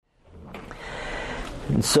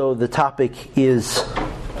And so the topic is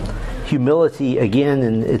humility again,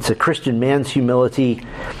 and it's a Christian man's humility.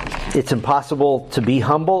 It's impossible to be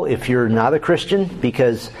humble if you're not a Christian,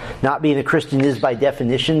 because not being a Christian is by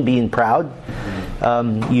definition being proud.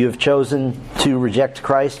 You have chosen to reject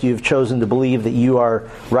Christ. You have chosen to believe that you are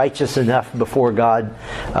righteous enough before God.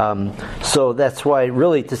 So that's why,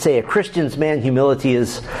 really, to say a Christian's man humility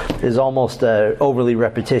is almost overly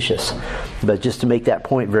repetitious. But just to make that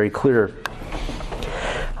point very clear,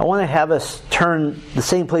 I want to have us turn the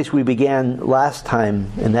same place we began last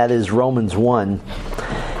time, and that is Romans 1.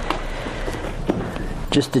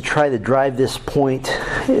 Just to try to drive this point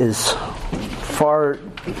as far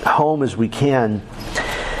home as we can.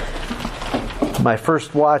 My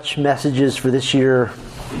first watch messages for this year,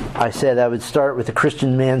 I said I would start with the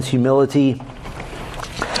Christian man's humility.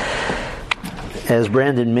 As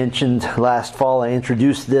Brandon mentioned last fall, I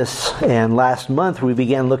introduced this, and last month we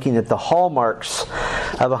began looking at the hallmarks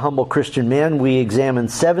of a humble Christian man. We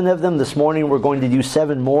examined 7 of them. This morning we're going to do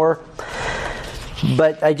 7 more.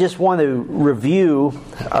 But I just want to review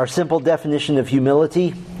our simple definition of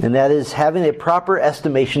humility, and that is having a proper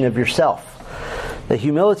estimation of yourself. That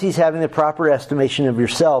humility is having a proper estimation of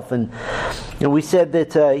yourself. And we said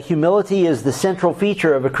that humility is the central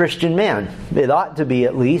feature of a Christian man. It ought to be,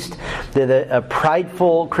 at least. That a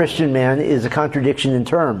prideful Christian man is a contradiction in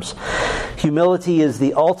terms. Humility is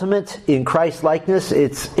the ultimate in Christ-likeness.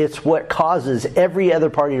 It's what causes every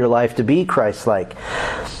other part of your life to be Christ-like.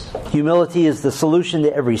 Humility is the solution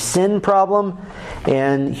to every sin problem,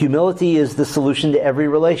 and humility is the solution to every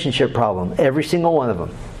relationship problem, every single one of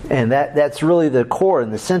them. And that's really the core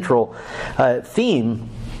and the central theme.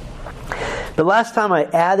 But last time I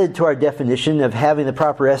added to our definition of having the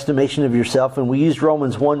proper estimation of yourself, and we used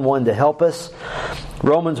Romans 1:1 to help us.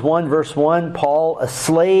 Romans 1 verse 1, Paul, a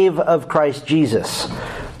slave of Christ Jesus,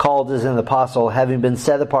 called as an apostle, having been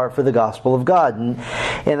set apart for the gospel of God.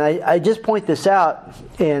 And I just point this out,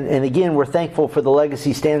 and again, we're thankful for the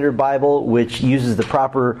Legacy Standard Bible, which uses the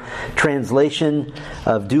proper translation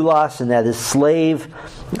of doulos, and that is slave.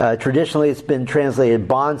 Traditionally, it's been translated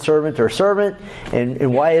bondservant or servant.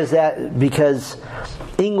 And why is that? Because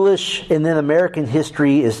English and then American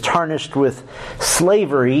history is tarnished with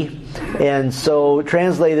slavery, and so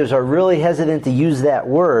translators are really hesitant to use that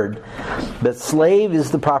word. But slave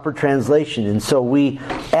is the proper translation, and so we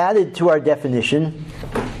added to our definition.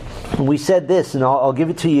 We said this, and I'll give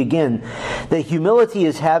it to you again, that humility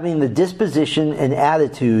is having the disposition and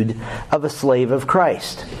attitude of a slave of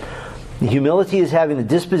Christ. Humility is having the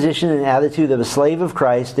disposition and attitude of a slave of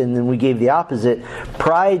Christ, and then we gave the opposite.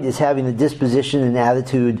 Pride is having the disposition and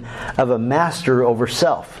attitude of a master over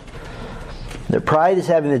self. That pride is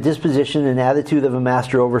having the disposition and attitude of a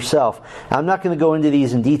master over self. Now, I'm not going to go into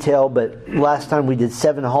these in detail, but last time we did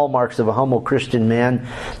 7 hallmarks of a humble Christian man.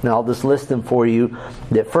 Now I'll just list them for you.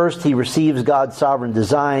 That first, he receives God's sovereign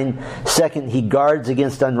design. Second, he guards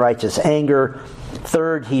against unrighteous anger.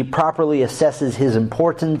 Third, he properly assesses his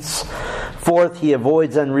importance. Fourth, he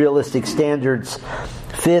avoids unrealistic standards.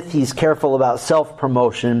 Fifth, he's careful about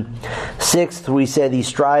self-promotion. Sixth, we said he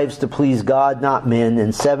strives to please God, not men.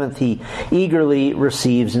 And seventh, he eagerly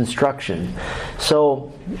receives instruction.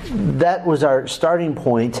 So that was our starting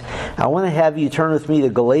point. I want to have you turn with me to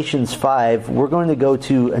Galatians 5. We're going to go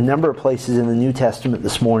to a number of places in the New Testament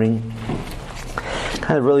this morning.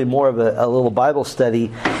 Kind of really more of a little Bible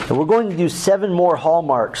study. And we're going to do 7 more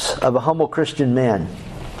hallmarks of a humble Christian man.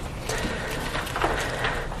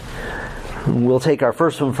 We'll take our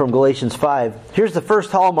first one from Galatians 5. Here's the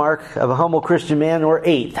first hallmark of a humble Christian man, or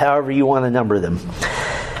 8, however you want to number them.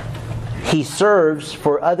 He serves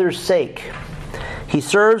for others' sake. He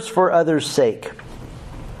serves for others' sake.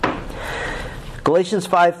 Galatians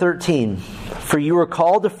 5:13. For you are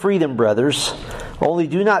called to freedom, brothers. Only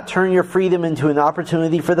do not turn your freedom into an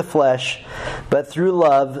opportunity for the flesh, but through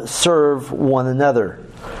love serve one another.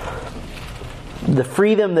 The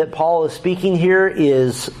freedom that Paul is speaking here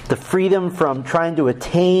is the freedom from trying to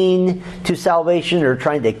attain to salvation or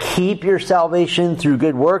trying to keep your salvation through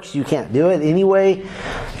good works. You can't do it anyway.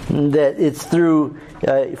 That it's through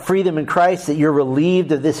freedom in Christ that you're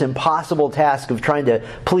relieved of this impossible task of trying to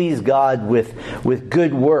please God with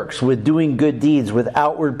good works, with doing good deeds, with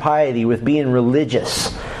outward piety, with being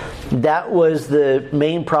religious. That was the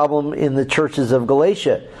main problem in the churches of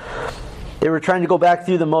Galatia. They were trying to go back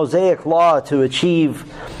through the Mosaic law to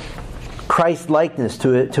achieve Christ-likeness,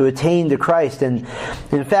 to attain to Christ. And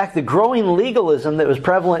in fact, the growing legalism that was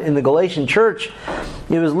prevalent in the Galatian church,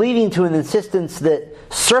 it was leading to an insistence that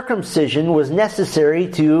circumcision was necessary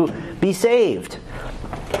to be saved.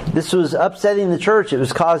 This was upsetting the church. It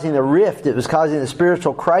was causing a rift. It was causing a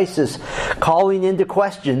spiritual crisis, calling into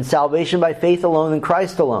question salvation by faith alone in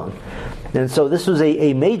Christ alone. And so this was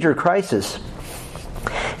a major crisis.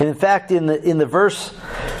 And in fact, in the verse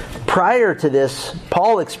prior to this,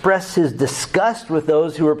 Paul expressed his disgust with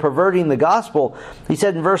those who were perverting the gospel. He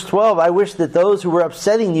said in verse 12, I wish that those who were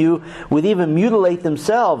upsetting you would even mutilate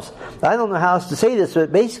themselves. I don't know how else to say this,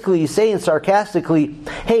 but basically he's saying sarcastically,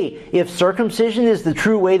 hey, if circumcision is the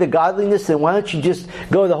true way to godliness, then why don't you just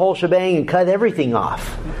go the whole shebang and cut everything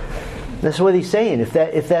off? That's what he's saying,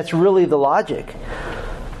 if that's really the logic.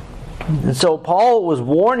 And so Paul was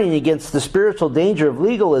warning against the spiritual danger of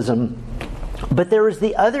legalism. But there was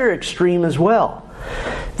the other extreme as well.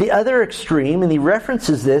 The other extreme, and he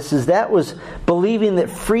references this, is that was believing that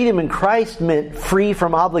freedom in Christ meant free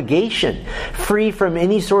from obligation, free from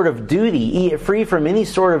any sort of duty, free from any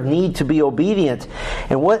sort of need to be obedient.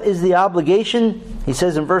 And what is the obligation? He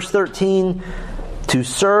says in verse 13, to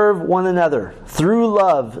serve one another. Through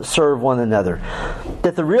love, serve one another.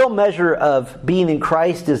 That the real measure of being in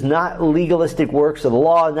Christ is not legalistic works of the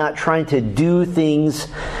law, not trying to do things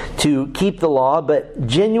to keep the law, but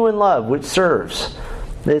genuine love which serves.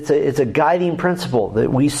 It's a guiding principle that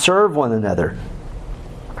we serve one another.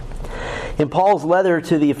 In Paul's letter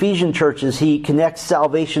to the Ephesian churches, he connects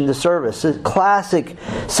salvation to service. Classic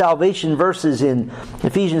salvation verses in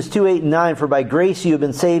Ephesians 2, 8, and 9. For by grace you have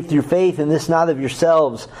been saved through faith, and this not of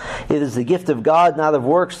yourselves. It is the gift of God, not of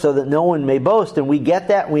works, so that no one may boast. And we get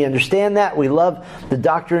that, we understand that, we love the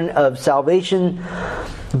doctrine of salvation.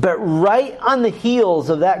 But right on the heels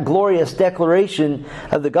of that glorious declaration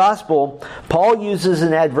of the gospel, Paul uses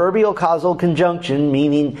an adverbial causal conjunction,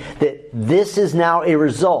 meaning that this is now a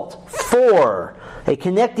result. For, a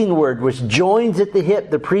connecting word which joins at the hip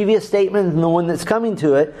the previous statement and the one that's coming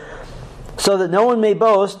to it, so that no one may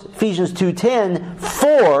boast. Ephesians 2:10,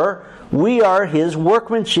 for we are His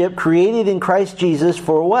workmanship, created in Christ Jesus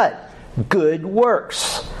for what? Good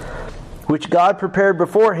works, which God prepared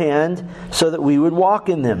beforehand so that we would walk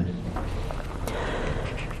in them.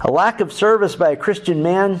 A lack of service by a Christian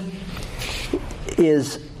man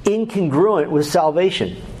is incongruent with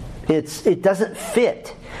salvation. It doesn't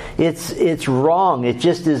fit. It's wrong. It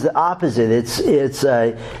just is the opposite. It's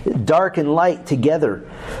dark and light together.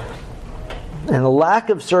 And the lack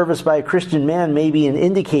of service by a Christian man may be an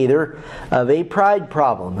indicator of a pride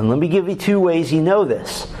problem. And let me give you two ways you know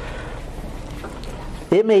this.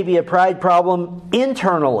 It may be a pride problem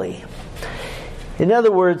internally. In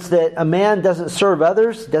other words, that a man doesn't serve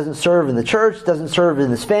others, doesn't serve in the church, doesn't serve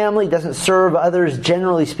in his family, doesn't serve others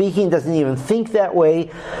generally speaking, doesn't even think that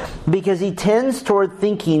way, because he tends toward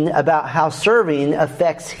thinking about how serving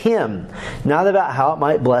affects him, not about how it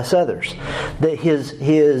might bless others. That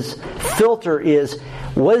his filter is,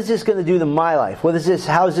 what is this going to do to my life?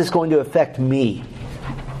 How is this going to affect me?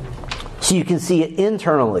 So you can see it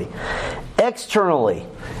internally. Externally,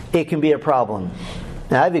 it can be a problem.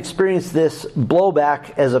 Now, I've experienced this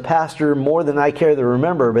blowback as a pastor more than I care to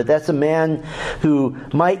remember, but that's a man who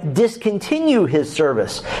might discontinue his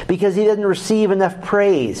service because he doesn't receive enough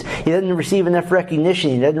praise, he doesn't receive enough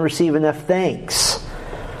recognition, he doesn't receive enough thanks.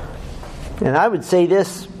 And I would say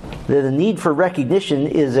this, that the need for recognition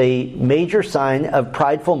is a major sign of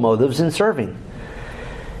prideful motives in serving.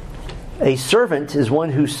 A servant is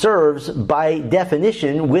one who serves by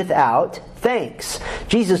definition without thanks.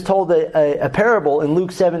 Jesus told a parable in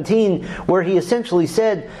Luke 17 where he essentially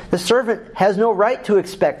said the servant has no right to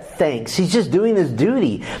expect thanks. He's just doing his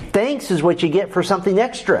duty. Thanks is what you get for something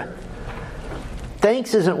extra.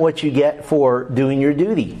 Thanks isn't what you get for doing your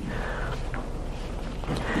duty.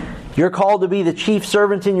 You're called to be the chief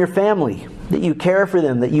servant in your family, that you care for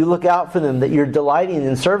them, that you look out for them, that you're delighting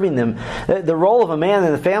in serving them. The role of a man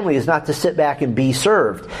in the family is not to sit back and be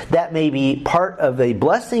served. That may be part of a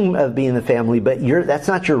blessing of being in the family, but that's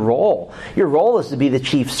not your role. Your role is to be the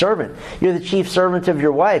chief servant. You're the chief servant of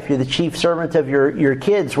your wife. You're the chief servant of your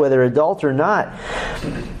kids, whether adult or not.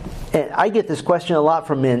 And I get this question a lot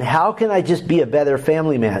from men. How can I just be a better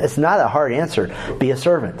family man? It's not a hard answer. Be a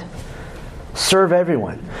servant. Serve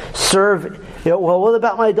everyone. Well, what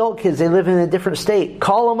about my adult kids? They live in a different state.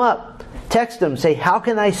 Call them up. Text them. Say, how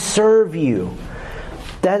can I serve you?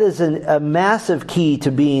 That is a massive key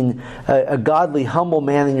to being a godly, humble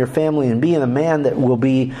man in your family and being a man that will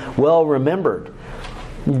be well remembered.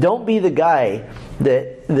 Don't be the guy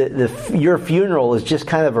that your funeral is just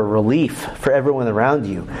kind of a relief for everyone around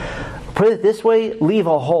you. Put it this way, leave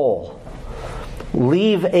a hole.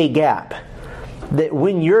 Leave a gap. That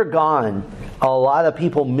when you're gone, a lot of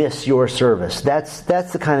people miss your service. That's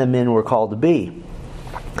the kind of men we're called to be.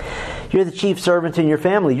 You're the chief servant in your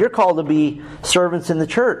family. You're called to be servants in the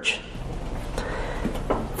church.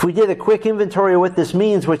 If we did a quick inventory of what this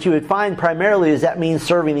means, what you would find primarily is that means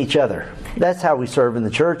serving each other. That's how we serve in the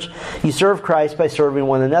church. You serve Christ by serving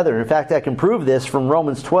one another. In fact, I can prove this from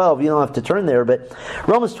Romans 12. You don't have to turn there, but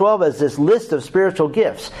Romans 12 has this list of spiritual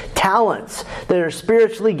gifts, talents that are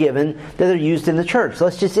spiritually given that are used in the church.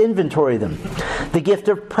 Let's just inventory them. The gift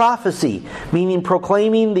of prophecy, meaning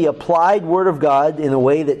proclaiming the applied Word of God in a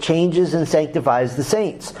way that changes and sanctifies the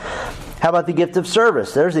saints. How about the gift of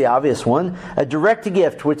service? There's the obvious one. A direct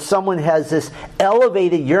gift which someone has this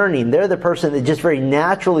elevated yearning. They're the person that just very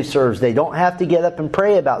naturally serves. They don't have to get up and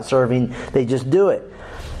pray about serving. They just do it.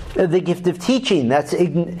 The gift of teaching. That's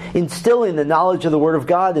instilling the knowledge of the Word of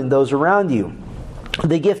God in those around you.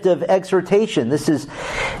 The gift of exhortation. This is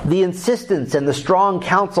the insistence and the strong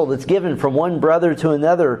counsel that's given from one brother to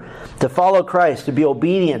another to follow Christ, to be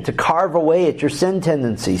obedient, to carve away at your sin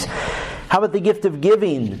tendencies. How about the gift of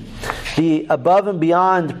giving? The above and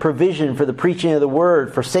beyond provision for the preaching of the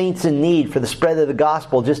Word, for saints in need, for the spread of the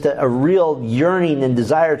gospel. Just a real yearning and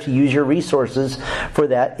desire to use your resources for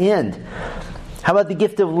that end. How about the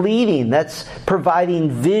gift of leading? That's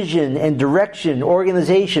providing vision and direction,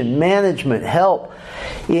 organization, management, help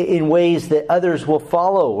in ways that others will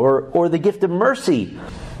follow. Or the gift of mercy.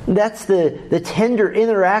 That's the tender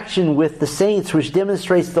interaction with the saints, which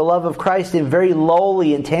demonstrates the love of Christ in very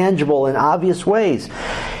lowly and tangible and obvious ways.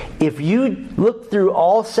 If you look through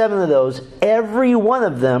all 7 of those, every one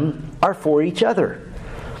of them are for each other.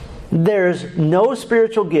 There's no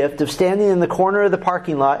spiritual gift of standing in the corner of the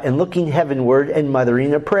parking lot and looking heavenward and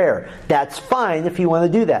muttering a prayer. That's fine if you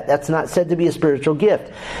want to do that. That's not said to be a spiritual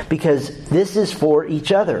gift, because this is for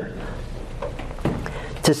each other.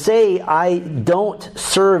 To say I don't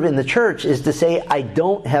serve in the church is to say I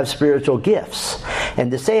don't have spiritual gifts.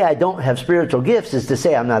 And to say I don't have spiritual gifts is to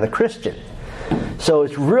say I'm not a Christian. So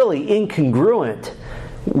it's really incongruent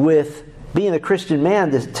with being a Christian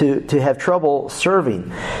man to have trouble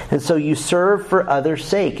serving. And so you serve for others'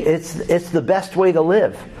 sake. It's the best way to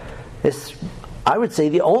live. It's, I would say,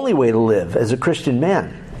 the only way to live as a Christian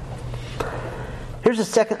man. Here's a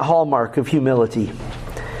second hallmark of humility.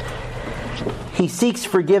 He seeks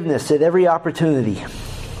forgiveness at every opportunity.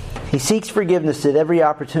 He seeks forgiveness at every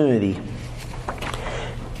opportunity.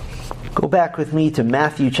 Go back with me to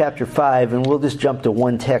Matthew chapter 5, and we'll just jump to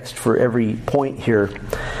one text for every point here.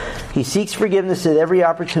 He seeks forgiveness at every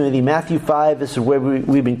opportunity. Matthew 5, this is where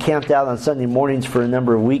we've been camped out on Sunday mornings for a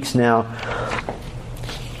number of weeks now.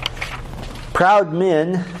 Proud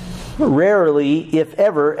men rarely, if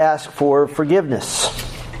ever, ask for forgiveness.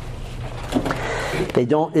 They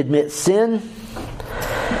don't admit sin.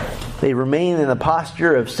 They remain in a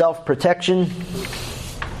posture of self-protection,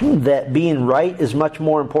 that being right is much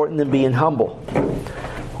more important than being humble.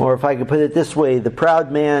 Or if I could put it this way, the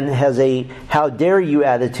proud man has a how dare you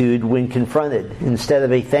attitude when confronted, instead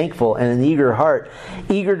of a thankful and an eager heart,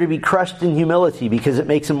 eager to be crushed in humility because it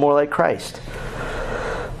makes him more like Christ.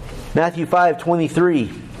 Matthew 5:23.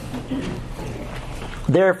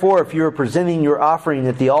 Therefore, if you are presenting your offering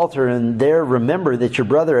at the altar and there remember that your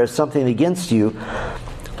brother has something against you,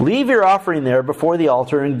 leave your offering there before the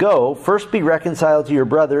altar and go. First be reconciled to your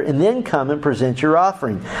brother and then come and present your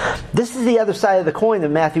offering. This is the other side of the coin of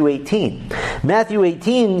Matthew 18. Matthew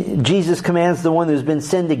 18, Jesus commands the one who's been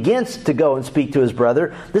sinned against to go and speak to his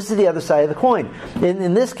brother. This is the other side of the coin.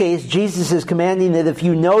 In this case, Jesus is commanding that if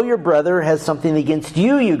you know your brother has something against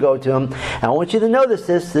you, you go to him. And I want you to notice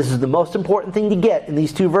this. This is the most important thing to get in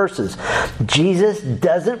these two verses. Jesus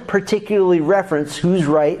doesn't particularly reference who's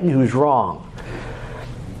right and who's wrong.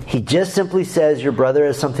 He just simply says your brother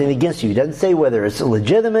has something against you. He doesn't say whether it's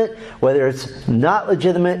legitimate, whether it's not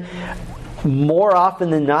legitimate. More often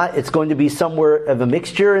than not, it's going to be somewhere of a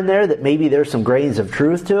mixture in there that maybe there's some grains of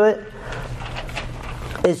truth to it.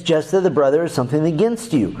 It's just that the brother has something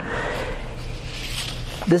against you.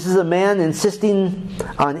 This is a man insisting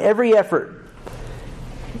on every effort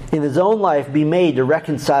in his own life be made to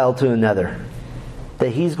reconcile to another. That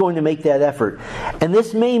he's going to make that effort. And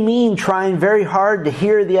this may mean trying very hard to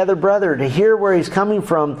hear the other brother, to hear where he's coming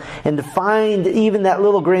from, and to find even that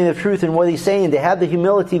little grain of truth in what he's saying, to have the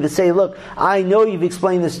humility to say, look, I know you've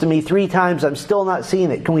explained this to me 3 times, I'm still not seeing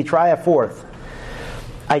it. Can we try a 4th?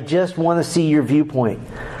 I just want to see your viewpoint.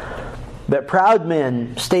 But proud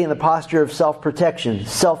men stay in the posture of self-protection,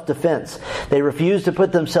 self-defense. They refuse to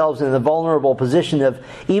put themselves in the vulnerable position of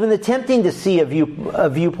even attempting to see a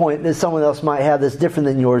viewpoint that someone else might have that's different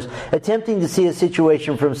than yours, attempting to see a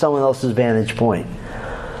situation from someone else's vantage point.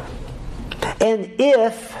 And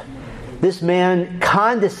if this man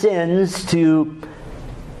condescends to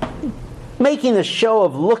making a show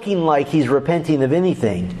of looking like he's repenting of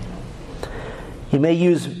anything. He may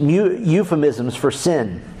use euphemisms for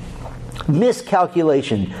sin.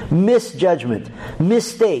 Miscalculation, misjudgment,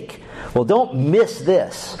 mistake. Well, don't miss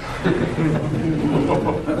this.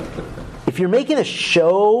 If you're making a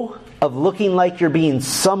show of looking like you're being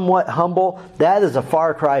somewhat humble, that is a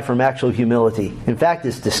far cry from actual humility. In fact,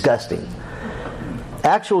 it's disgusting.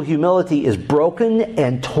 Actual humility is broken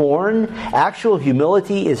and torn. Actual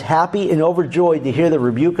humility is happy and overjoyed to hear the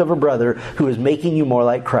rebuke of a brother who is making you more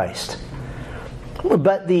like Christ.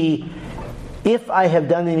 But if I have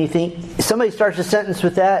done anything, somebody starts a sentence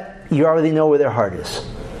with that, you already know where their heart is.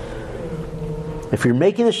 If you're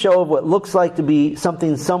making a show of what looks like to be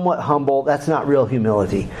something somewhat humble, that's not real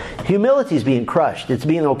humility. Humility is being crushed. It's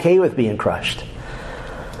being okay with being crushed.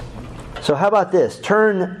 So how about this?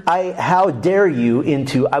 Turn how dare you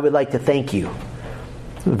into I would like to thank you.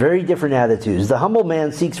 Very different attitudes. The humble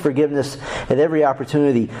man seeks forgiveness at every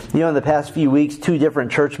opportunity. In the past few weeks, 2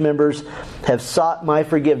 different church members have sought my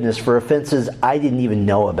forgiveness for offenses I didn't even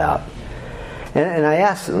know about. And I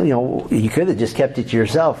asked, you could have just kept it to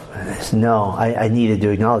yourself. I said, no, I needed to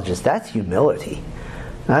acknowledge this. That's humility.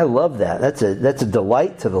 And I love that. That's a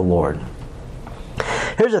delight to the Lord.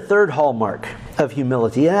 Here's a third hallmark of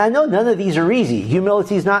humility. And I know none of these are easy.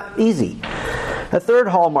 Humility is not easy. A third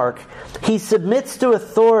hallmark, he submits to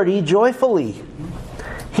authority joyfully.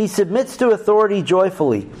 He submits to authority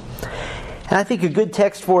joyfully. And I think a good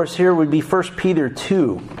text for us here would be 1 Peter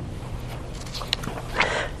 2.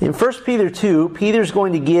 In 1 Peter 2, Peter's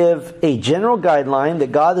going to give a general guideline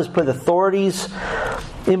that God has put authorities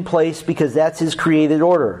in place because that's His created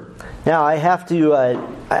order. Now, I have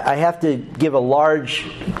to give a large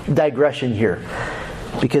digression here.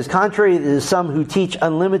 Because contrary to some who teach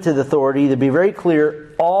unlimited authority, to be very clear,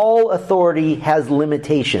 all authority has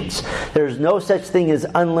limitations. There's no such thing as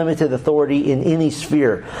unlimited authority in any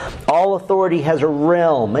sphere. All authority has a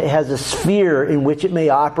realm. It has a sphere in which it may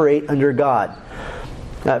operate under God.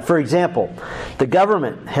 For example, the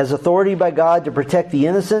government has authority by God to protect the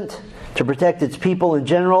innocent, to protect its people in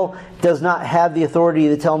general. It does not have the authority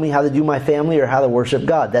to tell me how to do my family or how to worship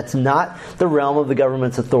God. That's not the realm of the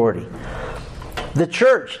government's authority. The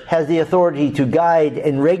church has the authority to guide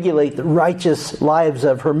and regulate the righteous lives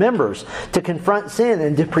of her members, to confront sin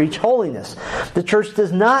and to preach holiness. The church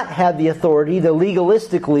does not have the authority to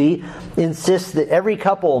legalistically insist that every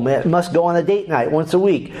couple must go on a date night once a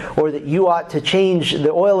week, or that you ought to change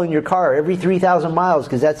the oil in your car every 3,000 miles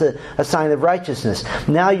because that's a sign of righteousness.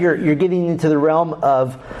 Now you're getting into the realm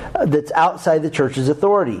of that's outside the church's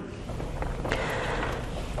authority.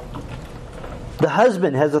 The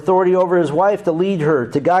husband has authority over his wife to lead her,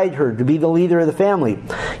 to guide her, to be the leader of the family.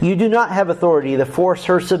 You do not have authority to force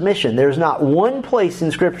her submission. There's not one place in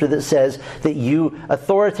Scripture that says that you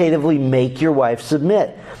authoritatively make your wife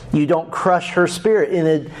submit. You don't crush her spirit in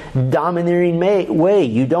a domineering way.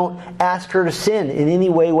 You don't ask her to sin in any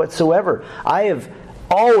way whatsoever. I have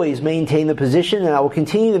always maintained the position, and I will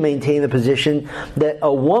continue to maintain the position, that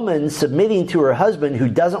a woman submitting to her husband who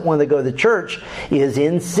doesn't want to go to church is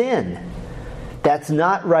in sin. That's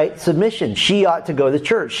not right submission. She ought to go to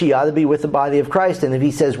church. She ought to be with the body of Christ. And if he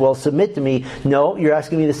says, well, submit to me, no, you're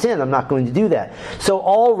asking me to sin. I'm not going to do that. So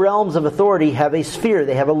all realms of authority have a sphere.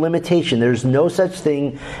 They have a limitation. There's no such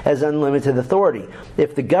thing as unlimited authority.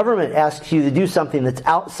 If the government asks you to do something that's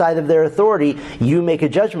outside of their authority, you make a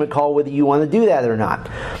judgment call whether you want to do that or not.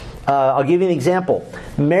 I'll give you an example.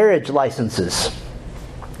 Marriage licenses.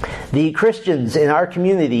 The Christians in our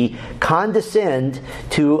community condescend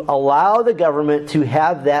to allow the government to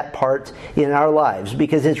have that part in our lives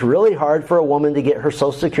because it's really hard for a woman to get her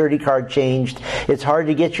Social Security card changed. It's hard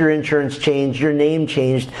to get your insurance changed, your name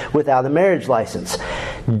changed without a marriage license.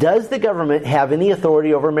 Does the government have any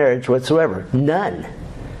authority over marriage whatsoever? None.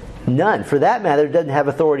 None. For that matter, it doesn't have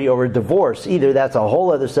authority over divorce either. That's a whole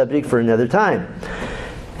other subject for another time.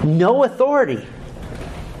 No authority.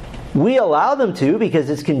 We allow them to because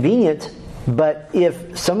it's convenient, but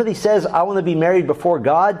if somebody says, I want to be married before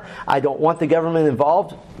God, I don't want the government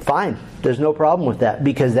involved, fine. There's no problem with that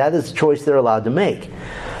because that is a choice they're allowed to make.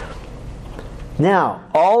 Now,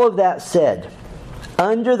 all of that said,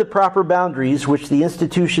 under the proper boundaries which the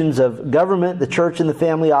institutions of government, the church, and the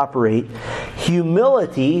family operate,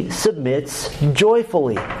 humility submits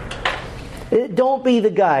joyfully. Don't be the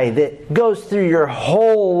guy that goes through your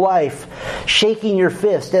whole life shaking your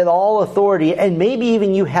fist at all authority, and maybe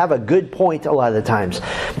even you have a good point a lot of the times.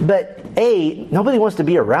 But A, nobody wants to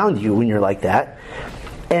be around you when you're like that.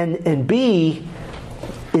 And B,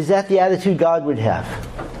 is that the attitude God would have?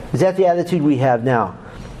 Is that the attitude we have now?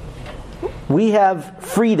 We have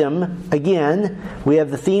freedom. Again, we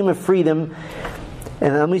have the theme of freedom.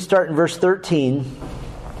 And let me start in verse 13.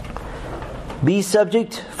 Be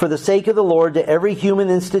subject for the sake of the Lord to every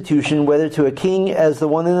human institution, whether to a king as the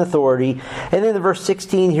one in authority. And then in verse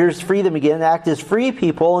 16, here's freedom again. Act as free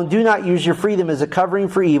people and do not use your freedom as a covering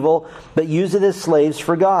for evil, but use it as slaves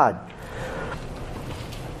for God.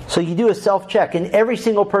 So you do a self-check, and every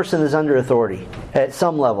single person is under authority at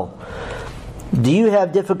some level. Do you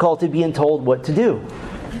have difficulty being told what to do?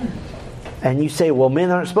 And you say, well, men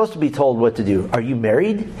aren't supposed to be told what to do. Are you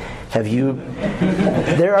married?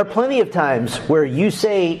 There are plenty of times where you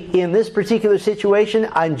say, in this particular situation,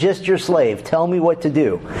 I'm just your slave. Tell me what to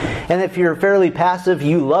do. And if you're fairly passive,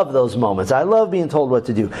 you love those moments. I love being told what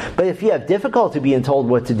to do. But if you have difficulty being told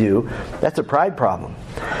what to do, that's a pride problem.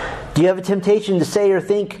 Do you have a temptation to say or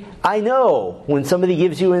think, I know, when somebody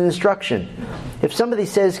gives you an instruction? If somebody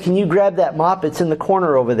says, can you grab that mop? It's in the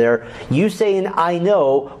corner over there. You saying, I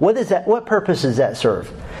know, what is that? What purpose does that serve?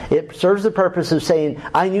 It serves the purpose of saying,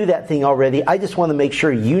 I knew that thing already. I just want to make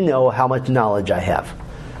sure you know how much knowledge I have.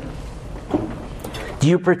 Do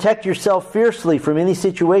you protect yourself fiercely from any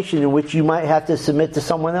situation in which you might have to submit to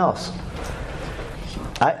someone else?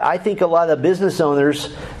 I think a lot of business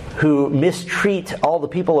owners who mistreat all the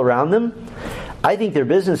people around them, I think they're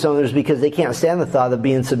business owners because they can't stand the thought of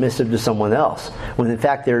being submissive to someone else, when in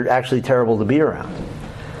fact they're actually terrible to be around.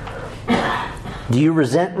 Do you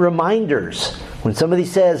resent reminders? When somebody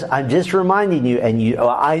says, I'm just reminding you, and you,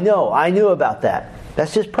 I knew about that.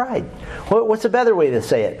 That's just pride. What's a better way to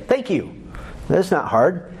say it? Thank you. That's not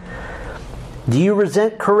hard. Do you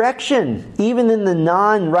resent correction, even in the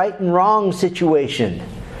non-right and wrong situation?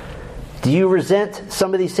 Do you resent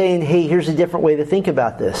somebody saying, hey, here's a different way to think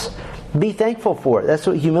about this? Be thankful for it. That's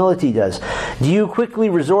what humility does. Do you quickly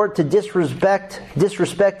resort to disrespect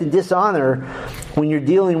and dishonor when you're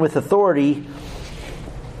dealing with authority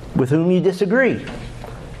with whom you disagree?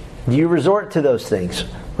 Do you resort to those things?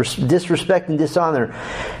 Disrespect and dishonor?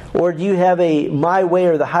 Or do you have a my way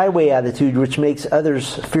or the highway attitude which makes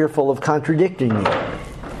others fearful of contradicting you?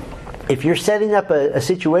 If you're setting up a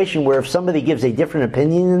situation where if somebody gives a different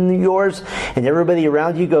opinion than yours and everybody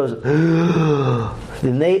around you goes,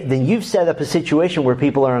 then you've set up a situation where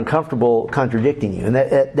people are uncomfortable contradicting you. And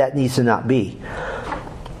that needs to not be.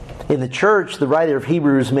 In the church, the writer of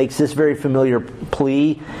Hebrews makes this very familiar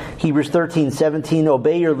plea. Hebrews 13:17,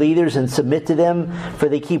 obey your leaders and submit to them, for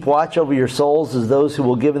they keep watch over your souls as those who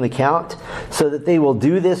will give an account, so that they will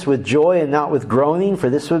do this with joy and not with groaning, for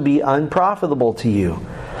this would be unprofitable to you.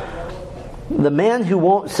 The man who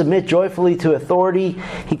won't submit joyfully to authority,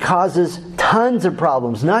 he causes tons of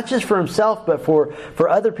problems, not just for himself, but for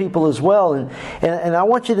other people as well. And I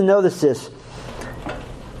want you to notice this.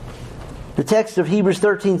 The text of Hebrews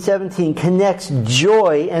 13:17 connects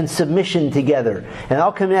joy and submission together. And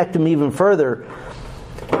I'll connect them even further.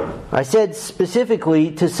 I said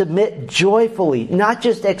specifically to submit joyfully, not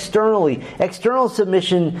just externally. External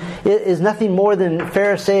submission is nothing more than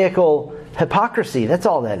Pharisaical hypocrisy. That's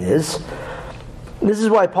all that is. This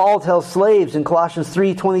is why Paul tells slaves in Colossians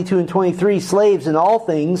 3:22 and 23, slaves, in all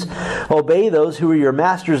things obey those who are your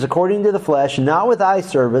masters according to the flesh, not with eye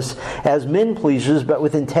service as men pleasers, but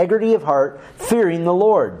with integrity of heart, fearing the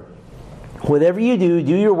Lord. Whatever you do,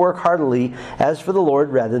 do your work heartily as for the Lord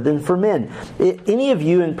rather than for men. Any of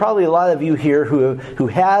you, and probably a lot of you here who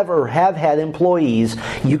have or have had employees,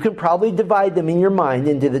 you can probably divide them in your mind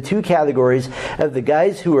into the two categories of the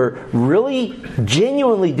guys who are really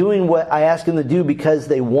genuinely doing what I ask them to do because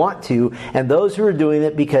they want to, and those who are doing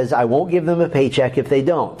it because I won't give them a paycheck if they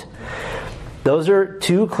don't. Those are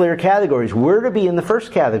two clear categories. We're to be in the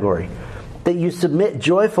first category, that you submit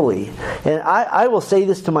joyfully. And I will say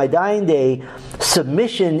this to my dying day,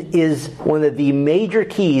 submission is one of the major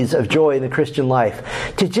keys of joy in the Christian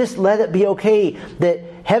life. To just let it be okay that,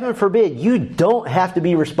 heaven forbid, you don't have to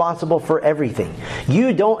be responsible for everything.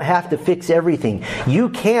 You don't have to fix everything. You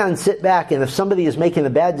can sit back, and if somebody is making a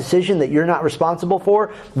bad decision that you're not responsible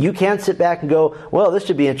for, you can sit back and go, well, this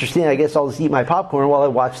should be interesting. I guess I'll just eat my popcorn while I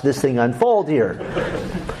watch this thing unfold here.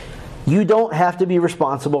 You don't have to be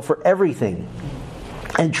responsible for everything.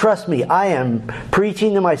 And trust me, I am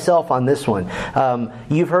preaching to myself on this one.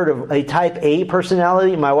 You've heard of a type A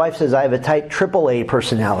personality. My wife says I have a type AAA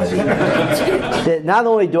personality. That not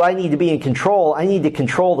only do I need to be in control, I need to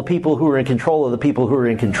control the people who are in control of the people who are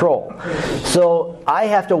in control. So I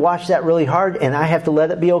have to watch that really hard, and I have to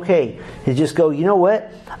let it be okay. And just go, you know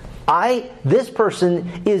what? This person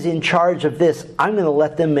is in charge of this. I'm going to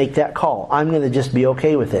let them make that call. I'm going to just be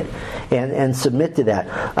okay with it and submit to that.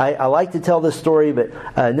 I like to tell this story, but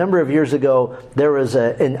a number of years ago, there was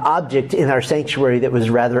an object in our sanctuary that was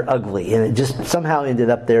rather ugly, and it just somehow ended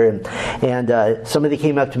up there. And somebody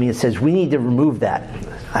came up to me and says, "We need to remove that."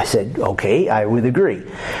 I said, "Okay, I would agree."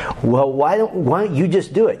 "Well, why don't you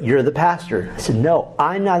just do it? You're the pastor." I said, "No,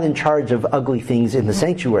 I'm not in charge of ugly things in the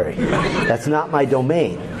sanctuary. That's not my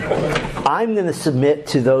domain. I'm going to submit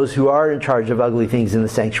to those who are in charge of ugly things in the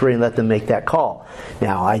sanctuary and let them make that call."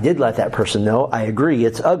 Now, I did let that person know. I agree,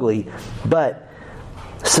 it's ugly, but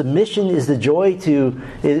submission is the joy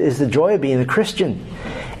of being a Christian.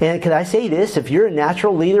 And can I say this? If you're a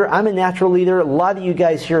natural leader, I'm a natural leader. A lot of you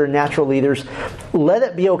guys here are natural leaders. Let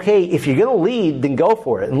it be okay. If you're going to lead, then go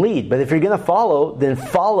for it and lead. But if you're going to follow, then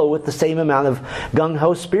follow with the same amount of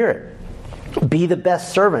gung-ho spirit. Be the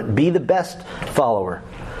best servant. Be the best follower.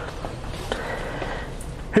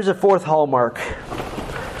 Here's a fourth hallmark.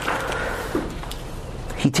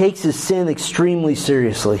 He takes his sin extremely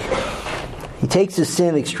seriously. He takes his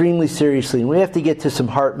sin extremely seriously. And we have to get to some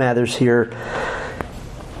heart matters here.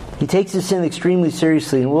 He takes his sin extremely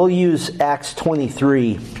seriously, and we'll use Acts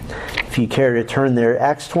 23, if you care to turn there.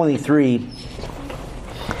 Acts 23.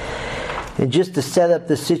 And just to set up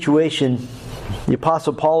this situation, the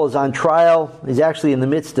Apostle Paul is on trial. He's actually in the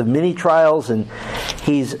midst of many trials, and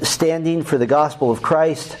he's standing for the gospel of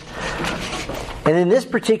Christ. And in this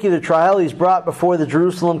particular trial, he's brought before the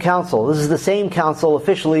Jerusalem council. This is the same council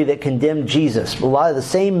officially that condemned Jesus. A lot of the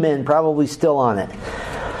same men probably still on it.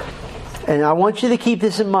 And I want you to keep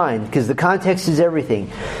this in mind, because the context is everything.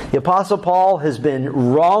 The Apostle Paul has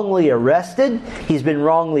been wrongly arrested. He's been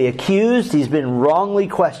wrongly accused. He's been wrongly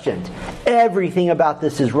questioned. Everything about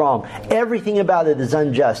this is wrong. Everything about it is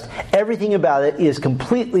unjust. Everything about it is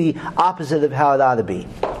completely opposite of how it ought to be.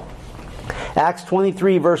 Acts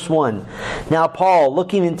 23, verse 1. Now Paul,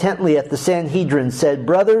 looking intently at the Sanhedrin, said,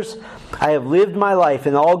 "Brothers, I have lived my life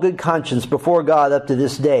in all good conscience before God up to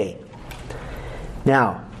this day."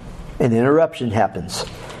 Now, an interruption happens.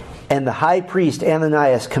 And the high priest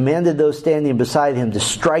Ananias commanded those standing beside him to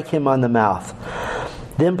strike him on the mouth.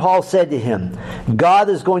 Then Paul said to him, "God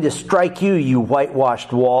is going to strike you, you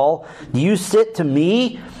whitewashed wall. Do you sit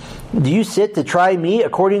to try me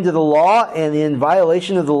according to the law, and in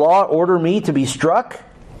violation of the law order me to be struck?"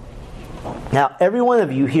 Now, every one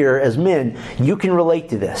of you here as men, you can relate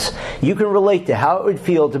to this. You can relate to how it would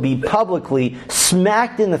feel to be publicly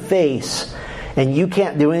smacked in the face and you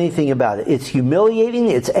can't do anything about it. It's humiliating,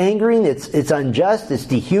 it's angering, it's unjust, it's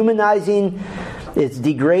dehumanizing, it's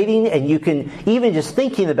degrading, and you can, even just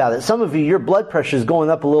thinking about it, some of you, your blood pressure is going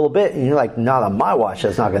up a little bit, and you're like, "Not on my watch,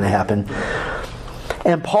 that's not going to happen."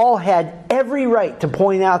 And Paul had every right to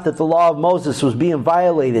point out that the law of Moses was being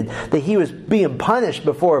violated, that he was being punished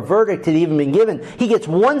before a verdict had even been given. He gets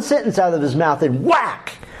one sentence out of his mouth and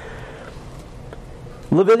whack!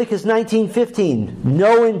 Leviticus 19:15,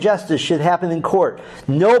 no injustice should happen in court.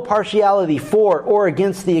 No partiality for or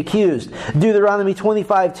against the accused. Deuteronomy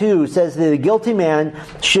 25:2 says that a guilty man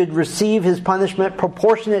should receive his punishment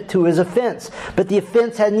proportionate to his offense. But the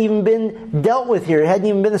offense hadn't even been dealt with here. It hadn't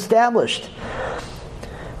even been established.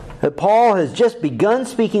 But Paul has just begun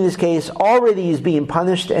speaking his case. Already he's being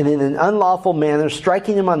punished, and in an unlawful manner,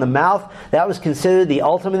 striking him on the mouth. That was considered the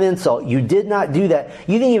ultimate insult. You did not do that.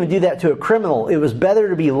 You didn't even do that to a criminal. It was better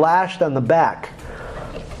to be lashed on the back.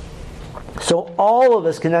 So all of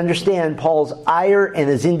us can understand Paul's ire and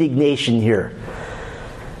his indignation here.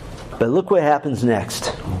 But look what happens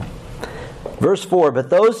next. Verse 4,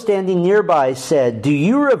 "But those standing nearby said, 'Do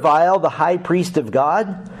you revile the high priest of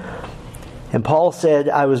God?' And Paul said,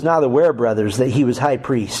 'I was not aware, brothers, that he was high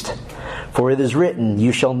priest. For it is written,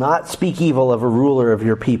 you shall not speak evil of a ruler of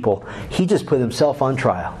your people.'" He just put himself on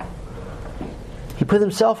trial. He put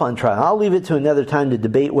himself on trial. I'll leave it to another time to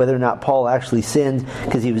debate whether or not Paul actually sinned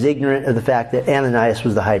because he was ignorant of the fact that Ananias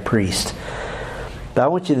was the high priest. But I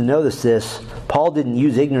want you to notice this. Paul didn't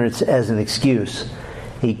use ignorance as an excuse.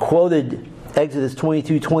 He quoted Exodus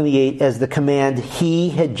 22:28 as the command he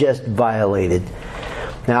had just violated.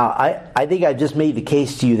 Now, I think I've just made the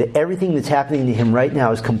case to you that everything that's happening to him right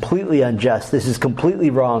now is completely unjust. This is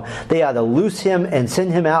completely wrong. They ought to loose him and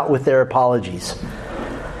send him out with their apologies.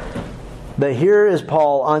 But here is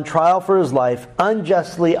Paul on trial for his life,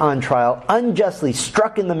 unjustly on trial, unjustly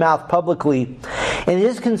struck in the mouth publicly. And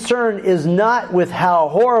his concern is not with how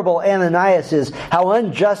horrible Ananias is, how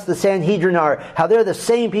unjust the Sanhedrin are, how they're the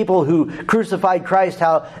same people who crucified Christ,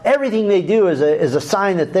 how everything they do is a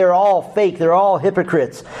sign that they're all fake, they're all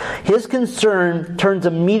hypocrites. His concern turns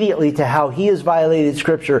immediately to how he has violated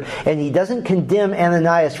Scripture, and he doesn't condemn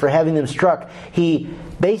Ananias for having them struck. He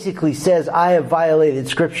basically says, I have violated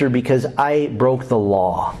Scripture because I broke the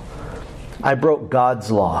law. I broke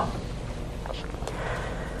God's law.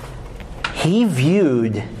 He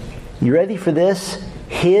viewed, you ready for this?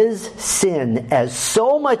 His sin as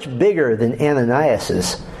so much bigger than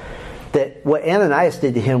Ananias's that what Ananias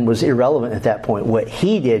did to him was irrelevant at that point. What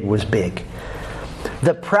he did was big.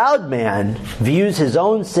 The proud man views his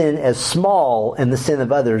own sin as small and the sin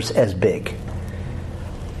of others as big.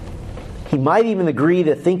 He might even agree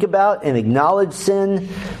to think about and acknowledge sin,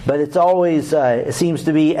 but it's always, it seems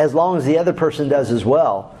to be, as long as the other person does as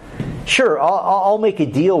well. Sure, I'll make a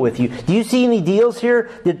deal with you. Do you see any deals here?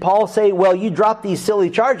 Did Paul say, well, you drop these silly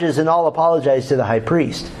charges and I'll apologize to the high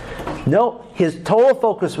priest? No, his total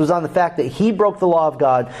focus was on the fact that he broke the law of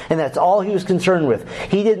God, and that's all he was concerned with.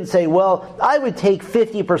 He didn't say, well, I would take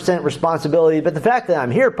 50% responsibility, but the fact that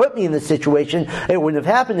I'm here put me in this situation. It wouldn't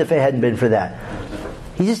have happened if it hadn't been for that.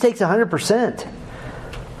 He just takes 100%.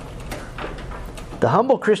 The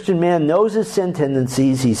humble Christian man knows his sin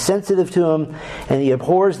tendencies, he's sensitive to them, and he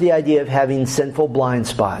abhors the idea of having sinful blind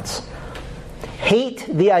spots. Hate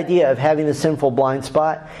the idea of having a sinful blind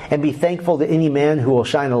spot, and be thankful to any man who will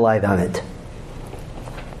shine a light on it.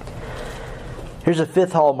 Here's a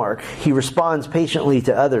fifth hallmark. He responds patiently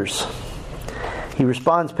to others. He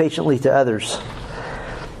responds patiently to others.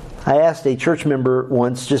 I asked a church member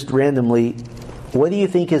once, just randomly, what do you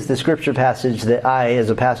think is the scripture passage that I, as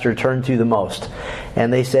a pastor, turn to the most?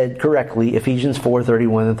 And they said correctly, Ephesians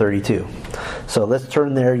 4:31 and 32. So let's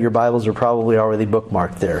turn there. Your Bibles are probably already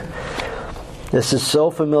bookmarked there. This is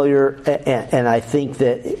so familiar, and I think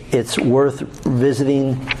that it's worth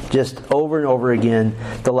visiting just over and over again.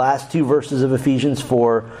 The last two verses of Ephesians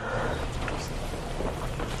 4.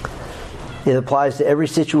 It applies to every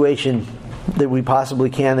situation that we possibly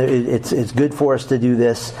can. It's good for us to do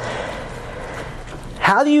this.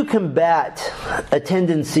 How do you combat a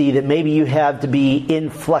tendency that maybe you have to be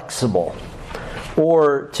inflexible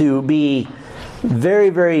or to be very,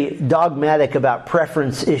 very dogmatic about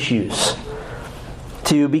preference issues?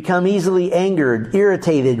 To become easily angered,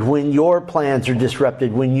 irritated when your plans are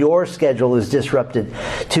disrupted, when your schedule is disrupted.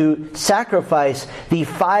 To sacrifice the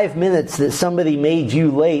 5 minutes that somebody made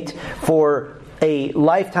you late for a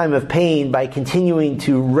lifetime of pain by continuing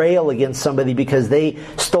to rail against somebody because they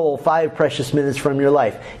stole 5 precious minutes from your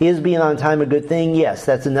life. Is being on time a good thing? Yes,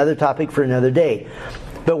 that's another topic for another day.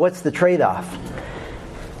 But what's the trade-off?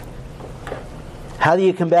 How do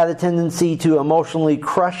you combat a tendency to emotionally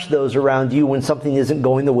crush those around you when something isn't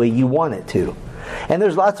going the way you want it to? And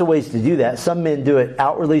there's lots of ways to do that. Some men do it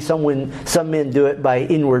outwardly. Some men do it by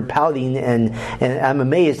inward pouting. And I'm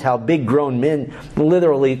amazed how big grown men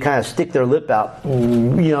literally kind of stick their lip out. You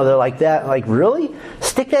know, they're like that. Like, really?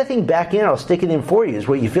 Stick that thing back in. I'll stick it in for you is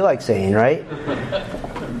what you feel like saying, right?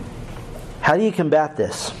 How do you combat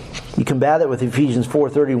this? You combat it with Ephesians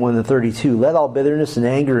 4:31 and 32. Let all bitterness and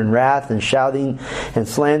anger and wrath and shouting and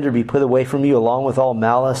slander be put away from you, along with all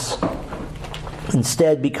malice.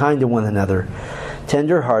 Instead, be kind to one another,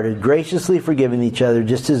 tender-hearted, graciously forgiving each other,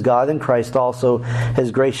 just as God in Christ also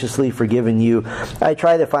has graciously forgiven you. I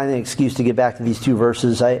try to find an excuse to get back to these two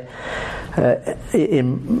verses.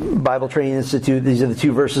 In Bible Training Institute, these are the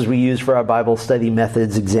two verses we use for our Bible study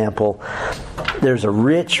methods example. There's a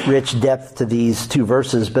rich, rich depth to these two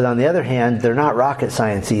verses, but on the other hand, they're not rocket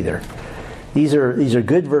science either. These are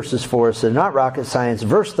good verses for us. They're not rocket science.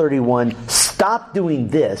 Verse 31, stop doing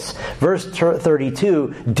this. Verse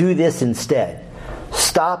 32, do this instead.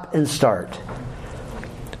 Stop and start.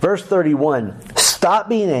 Verse 31, stop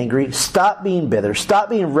being angry, stop being bitter, stop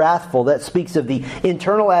being wrathful. That speaks of the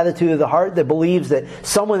internal attitude of the heart that believes that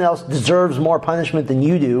someone else deserves more punishment than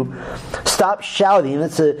you do. Stop shouting.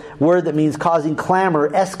 That's a word that means causing clamor,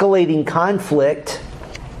 escalating conflict.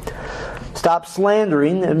 Stop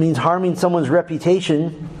slandering. That means harming someone's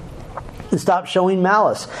reputation. And stop showing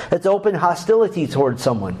malice. That's open hostility towards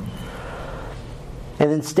someone.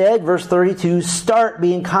 And instead, verse 32, start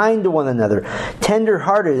being kind to one another.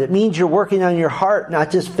 Tender-hearted. It means you're working on your heart, not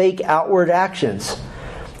just fake outward actions.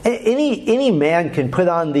 Any man can put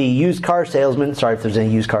on the used car salesman, sorry if there's any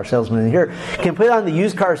used car salesman in here, can put on the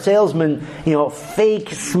used car salesman, fake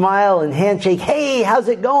smile and handshake. Hey, how's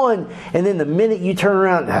it going? And then the minute you turn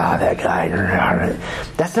around, that guy,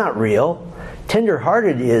 that's not real.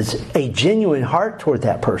 Tender-hearted is a genuine heart toward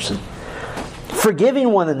that person. Forgiving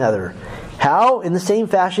one another. How? In the same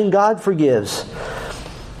fashion God forgives.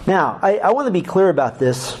 Now, I want to be clear about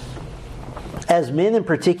this. As men in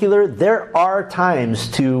particular, there are times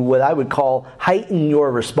to what I would call heighten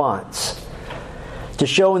your response. To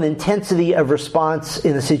show an intensity of response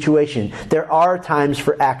in a situation. There are times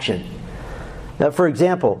for action. Now, for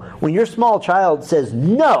example, when your small child says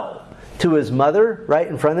no to his mother right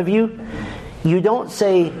in front of you, you don't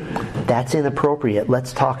say, that's inappropriate,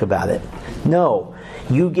 let's talk about it. No.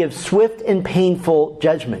 You give swift and painful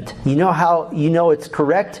judgment. You know how you know it's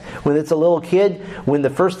correct when it's a little kid? When the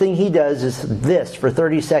first thing he does is this for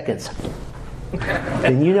 30 seconds.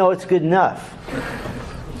 And you know it's good enough.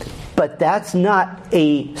 But that's not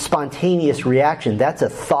a spontaneous reaction. That's a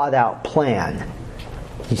thought-out plan.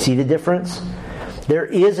 You see the difference? There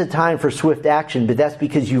is a time for swift action, but that's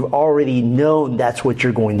because you've already known that's what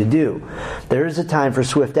you're going to do. There is a time for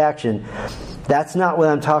swift action. That's not what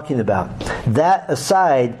I'm talking about. That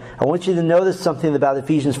aside, I want you to notice something about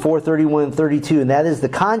Ephesians 4:31 and 32, and that is the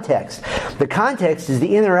context. The context is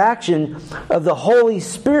the interaction of the Holy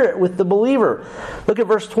Spirit with the believer. Look at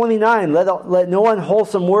verse 29. Let no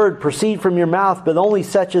unwholesome word proceed from your mouth, but only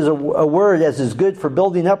such as a word as is good for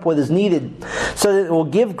building up what is needed, so that it will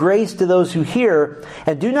give grace to those who hear.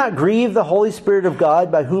 And do not grieve the Holy Spirit of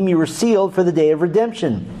God, by whom you were sealed for the day of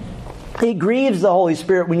redemption. It grieves the Holy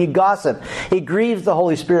Spirit when you gossip. It grieves the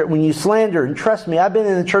Holy Spirit when you slander. And trust me, I've been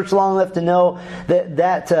in the church long enough to know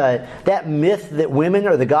that myth that women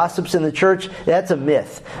are the gossips in the church, that's a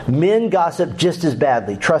myth. Men gossip just as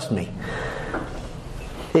badly. Trust me.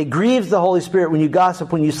 It grieves the Holy Spirit when you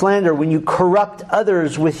gossip, when you slander, when you corrupt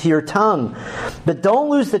others with your tongue. But don't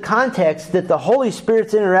lose the context that the Holy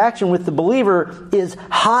Spirit's interaction with the believer is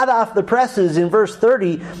hot off the presses in verse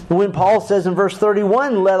 30, when Paul says in verse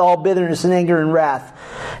 31, let all bitterness and anger and wrath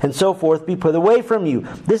and so forth be put away from you.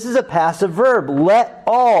 This is a passive verb, let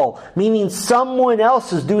all, meaning someone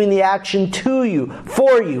else is doing the action to you,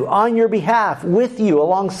 for you, on your behalf, with you,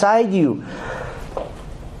 alongside you.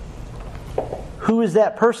 Who is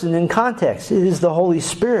that person in context? It is the Holy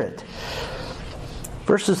Spirit.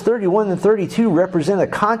 Verses 31 and 32 represent a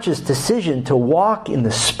conscious decision to walk in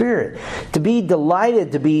the Spirit, to be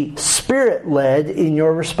delighted, to be Spirit-led in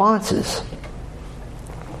your responses.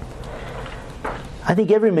 I think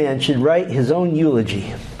every man should write his own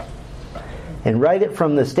eulogy, and write it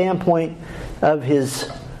from the standpoint of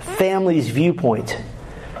his family's viewpoint.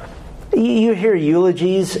 You hear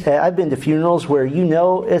eulogies. I've been to funerals where you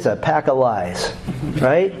know it's a pack of lies,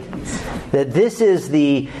 right? That this is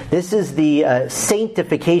the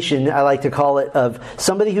sanctification, I like to call it, of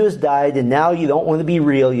somebody who has died, and now you don't want to be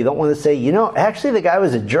real. You don't want to say, actually the guy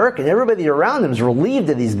was a jerk, and everybody around him is relieved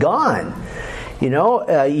that he's gone.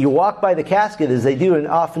 You walk by the casket, as they do, and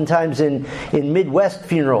oftentimes in Midwest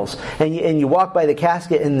funerals, and you walk by the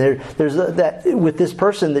casket, and there's that with this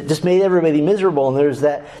person that just made everybody miserable, and there's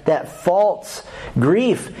that false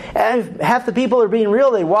grief. And half the people are being real.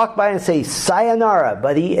 They walk by and say, "Sayonara,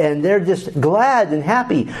 buddy," and they're just glad and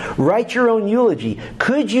happy. Write your own eulogy.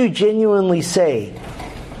 Could you genuinely say,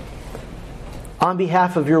 on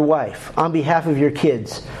behalf of your wife, on behalf of your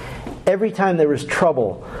kids, every time there was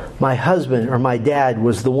trouble, my husband or my dad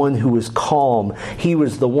was the one who was calm. He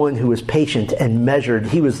was the one who was patient and measured.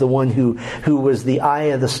 He was the one who was the eye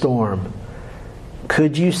of the storm.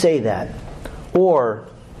 Could you say that? Or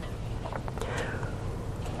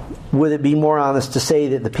would it be more honest to say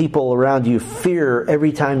that the people around you fear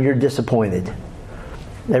every time you're disappointed?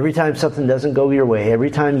 Every time something doesn't go your way,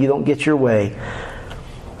 every time you don't get your way,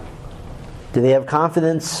 do they have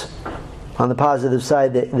confidence on the positive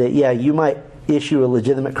side that you might issue a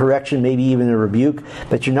legitimate correction, maybe even a rebuke,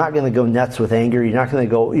 but you're not going to go nuts with anger. You're not going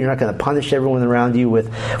to punish everyone around you with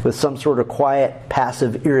some sort of quiet,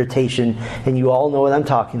 passive irritation. And you all know what I'm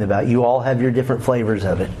talking about. You all have your different flavors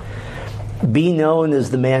of it. Be known as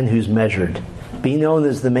the man who's measured. Be known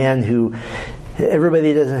as the man who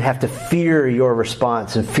everybody doesn't have to fear your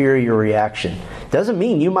response and fear your reaction. Doesn't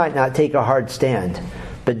mean you might not take a hard stand,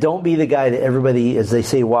 but don't be the guy that everybody, as they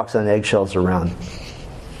say, walks on eggshells around.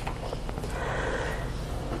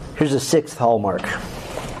 Here's a sixth hallmark.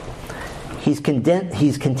 He's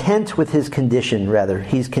content with his condition, rather.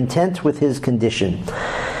 He's content with his condition.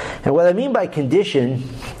 And what I mean by condition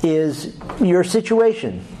is your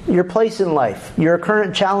situation, your place in life, your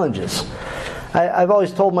current challenges. I've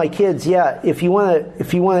always told my kids, if you want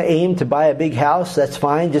to aim to buy a big house, that's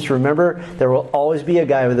fine. Just remember, there will always be a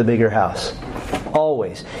guy with a bigger house.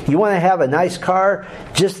 Always. You want to have a nice car,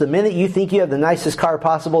 just the minute you think you have the nicest car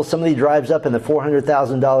possible, somebody drives up in the $400,000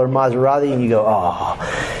 Maserati and you go,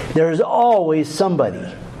 there's always somebody.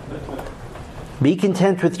 Be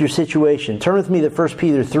content with your situation. Turn with me to 1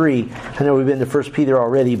 Peter 3. I know we've been to 1 Peter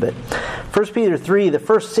already, but 1 Peter 3, the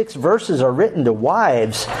first 6 verses are written to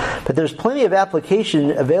wives, but there's plenty of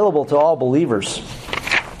application available to all believers.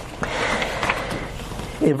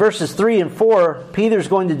 In verses 3 and 4, Peter's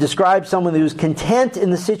going to describe someone who's content in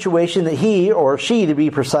the situation that he, or she to be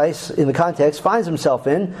precise in the context, finds himself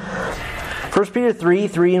in. 1 Peter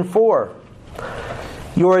 3 and 4.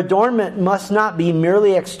 Your adornment must not be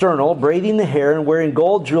merely external, braiding the hair and wearing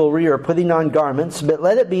gold jewelry or putting on garments, but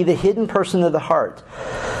let it be the hidden person of the heart,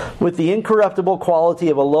 with the incorruptible quality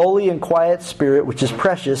of a lowly and quiet spirit, which is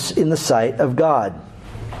precious in the sight of God.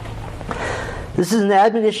 This is an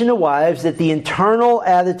admonition to wives that the internal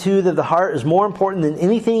attitude of the heart is more important than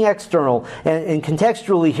anything external. And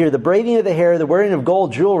contextually here, the braiding of the hair, the wearing of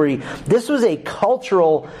gold jewelry, this was a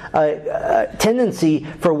cultural tendency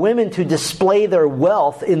for women to display their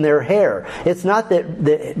wealth in their hair. It's not that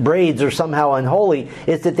the braids are somehow unholy.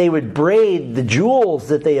 It's that they would braid the jewels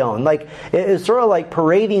that they own. Like it's sort of like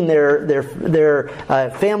parading their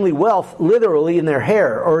family wealth literally in their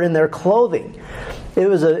hair or in their clothing. It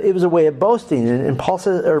was a way of boasting, and Paul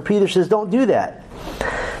says, or Peter says, don't do that.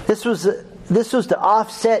 This was to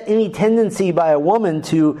offset any tendency by a woman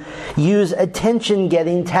to use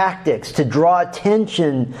attention-getting tactics, to draw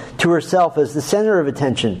attention to herself as the center of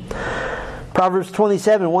attention. Proverbs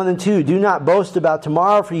 27, 1 and 2, do not boast about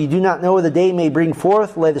tomorrow, for you do not know what the day may bring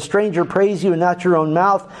forth. Let a stranger praise you and not your own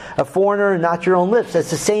mouth, a foreigner and not your own lips. That's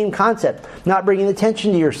the same concept, not bringing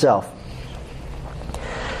attention to yourself.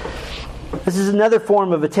 This is another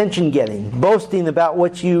form of attention-getting, boasting about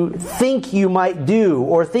what you think you might do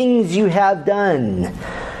or things you have done.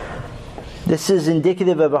 This is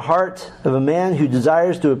indicative of a heart of a man who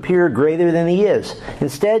desires to appear greater than he is.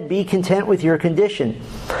 Instead, be content with your condition.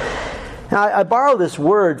 Now, I borrow this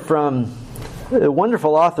word from a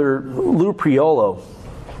wonderful author, Lou Priolo.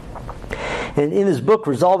 And in his book,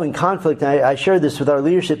 Resolving Conflict, I shared this with our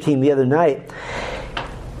leadership team the other night,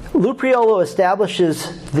 Lou Priolo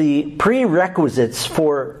establishes the prerequisites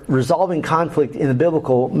for resolving conflict in a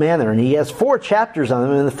biblical manner, and he has 4 chapters on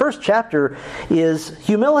them. And the first chapter is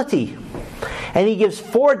humility, and he gives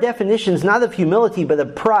 4 definitions, not of humility but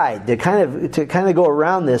of pride, to kind of go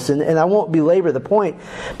around this. And I won't belabor the point,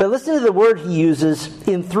 but listen to the word he uses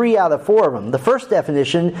in 3 out of 4 of them. The first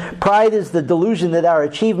definition: pride is the delusion that our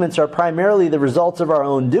achievements are primarily the results of our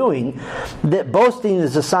own doing. That boasting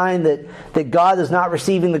is a sign that God is not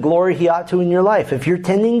receiving the glory He ought to in your life. If you're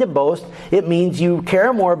tending to boast, it means you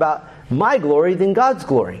care more about my glory than God's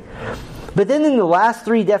glory. But then in the last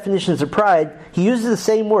 3 definitions of pride, he uses the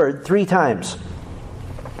same word 3 times.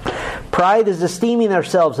 Pride is esteeming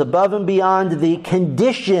ourselves above and beyond the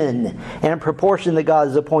condition and proportion that God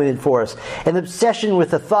has appointed for us. An obsession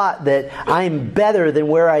with the thought that I'm better than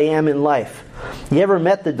where I am in life. You ever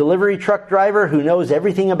met the delivery truck driver who knows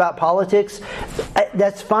everything about politics?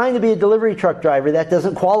 That's fine to be a delivery truck driver. That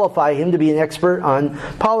doesn't qualify him to be an expert on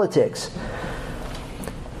politics.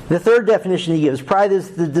 The third definition he gives: pride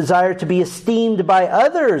is the desire to be esteemed by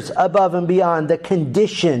others above and beyond the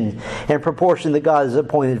condition and proportion that God has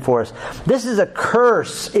appointed for us. This is a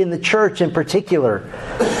curse in the church in particular.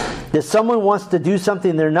 That someone wants to do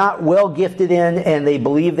something they're not well gifted in and they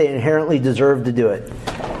believe they inherently deserve to do it.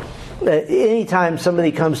 Anytime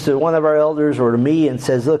somebody comes to one of our elders or to me and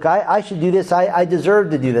says, look, I should do this, I deserve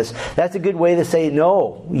to do this, that's a good way to say,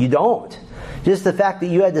 no, you don't. Just the fact that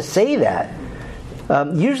you had to say that.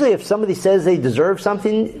 Usually if somebody says they deserve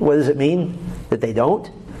something, what does it mean? That they don't,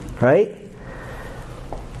 right?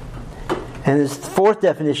 And his 4th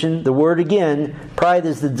definition, the word again, pride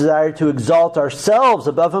is the desire to exalt ourselves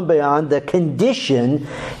above and beyond the condition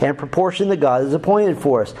and proportion that God has appointed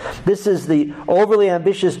for us. This is the overly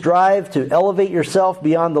ambitious drive to elevate yourself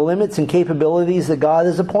beyond the limits and capabilities that God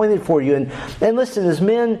has appointed for you. And listen, as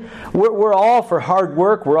men, we're all for hard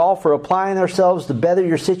work. We're all for applying ourselves to better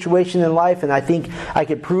your situation in life. And I think I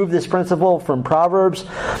could prove this principle from Proverbs.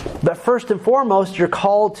 But first and foremost, you're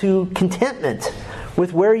called to contentment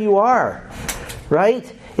with where you are, right?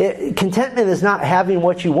 Contentment is not having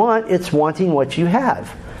what you want, it's wanting what you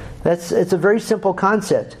have. It's a very simple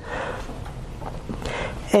concept.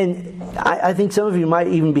 And I think some of you might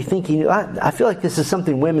even be thinking, I feel like this is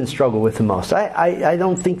something women struggle with the most. I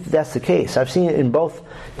don't think that's the case. I've seen it in both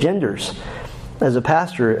genders. As a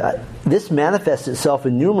pastor, this manifests itself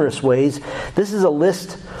in numerous ways. This is a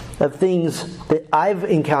list of things that I've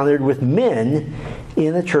encountered with men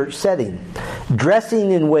in a church setting.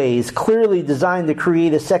 Dressing in ways clearly designed to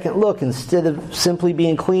create a second look instead of simply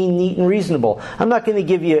being clean, neat, and reasonable. I'm not going to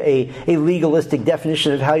give you a legalistic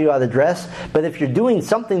definition of how you ought to dress, but if you're doing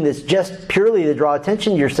something that's just purely to draw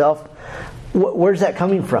attention to yourself, Where's that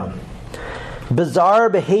coming from? Bizarre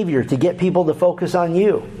behavior to get people to focus on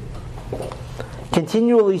you.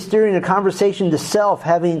 Continually steering a conversation to self,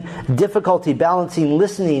 having difficulty balancing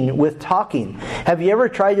listening with talking. Have you ever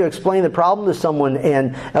tried to explain the problem to someone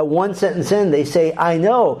and at one sentence in they say, I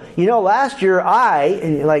know. Last year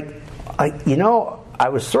and you're like, I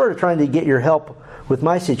was sort of trying to get your help with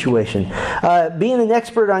my situation. Being an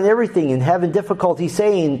expert on everything and having difficulty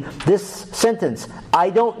saying this sentence, I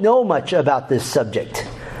don't know much about this subject.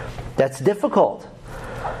 That's difficult.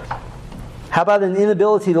 How about an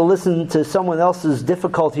inability to listen to someone else's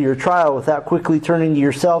difficulty or trial without quickly turning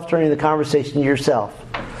the conversation to yourself?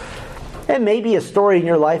 And maybe a story in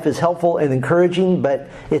your life is helpful and encouraging, but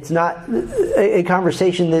it's not a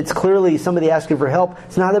conversation that's clearly somebody asking for help.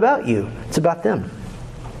 It's not about you. It's about them.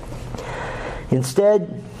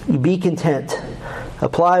 Instead, you be content.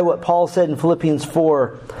 Apply what Paul said in Philippians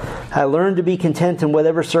 4. I learned to be content in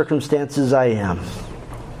whatever circumstances I am.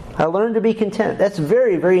 I learned to be content. That's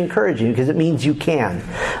very, very encouraging because it means you can.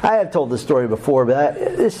 I have told this story before, but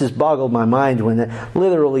this just boggled my mind when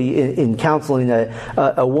literally in counseling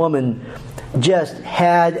a woman just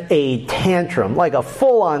had a tantrum, like a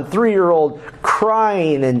full-on 3-year-old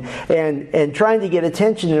crying and trying to get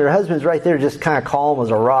attention, and her husband's right there just kind of calm as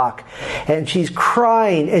a rock. And she's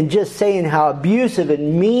crying and just saying how abusive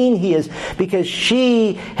and mean he is because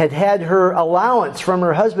she had her allowance from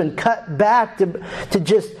her husband cut back to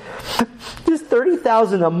just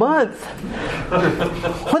 $30,000 a month.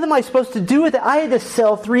 What am I supposed to do with it? I had to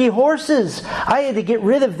sell 3 horses. I had to get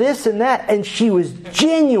rid of this and that. And she was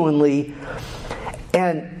genuinely,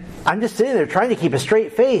 and I'm just sitting there trying to keep a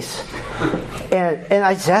straight face. And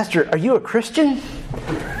I just asked her, are you a Christian?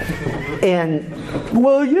 And,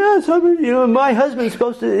 well, yes, my husband's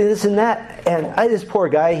supposed to this and that. And this poor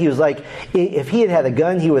guy, he was like, if he had a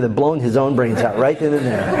gun, he would have blown his own brains out right then and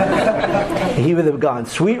there. He would have gone,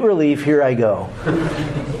 sweet relief, here I go.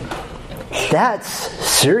 That's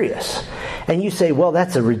serious. And you say, well,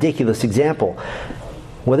 that's a ridiculous example.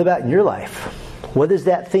 What about in your life? What is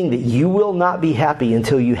that thing that you will not be happy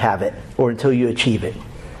until you have it or until you achieve it?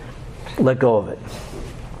 Let go of it.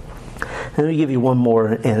 Let me give you one more,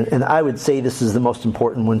 and I would say this is the most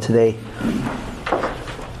important one today.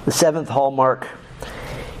 The 7th hallmark,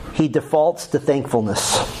 he defaults to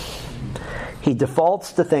thankfulness. He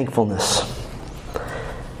defaults to thankfulness.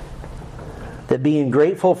 That being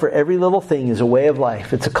grateful for every little thing is a way of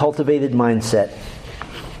life. It's a cultivated mindset.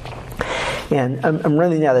 And I'm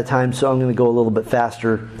running out of time, so I'm going to go a little bit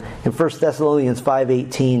faster. In 1 Thessalonians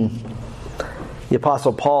 5:18, the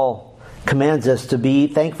Apostle Paul commands us to be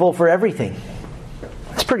thankful for everything.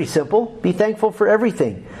 It's pretty simple. Be thankful for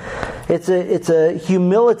everything. It's a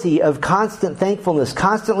humility of constant thankfulness,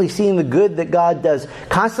 constantly seeing the good that God does,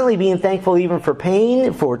 constantly being thankful even for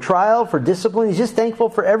pain, for trial, for discipline. He's just thankful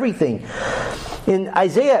for everything. In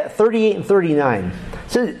Isaiah 38 and 39,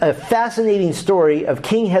 it's a fascinating story of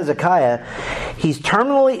King Hezekiah. He's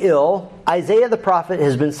terminally ill. Isaiah the prophet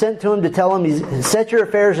has been sent to him to tell him, set your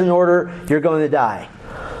affairs in order, you're going to die.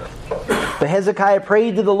 But Hezekiah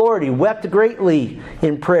prayed to the Lord. He wept greatly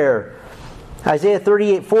in prayer. Isaiah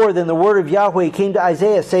 38:4, then the word of Yahweh came to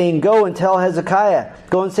Isaiah, saying, go and tell Hezekiah.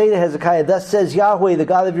 Go and say to Hezekiah, thus says Yahweh, the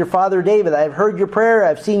God of your father David, I have heard your prayer, I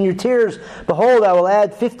have seen your tears. Behold, I will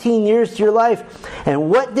add 15 years to your life. And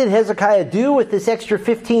what did Hezekiah do with this extra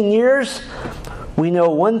 15 years? We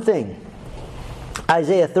know one thing.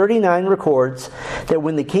 Isaiah 39 records that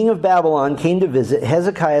when the king of Babylon came to visit,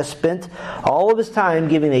 Hezekiah spent all of his time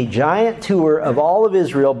giving a giant tour of all of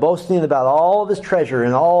Israel, boasting about all of his treasure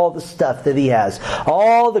and all the stuff that he has,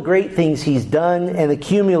 all the great things he's done and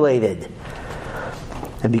accumulated.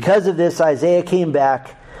 And because of this, Isaiah came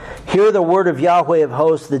back. Hear the word of Yahweh of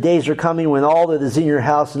hosts. The days are coming when all that is in your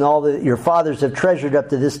house and all that your fathers have treasured up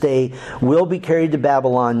to this day will be carried to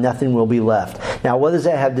Babylon. Nothing will be left. Now, what does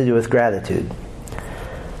that have to do with gratitude?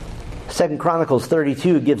 2 Chronicles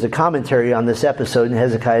 32 gives a commentary on this episode in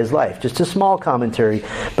Hezekiah's life. Just a small commentary,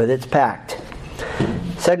 but it's packed.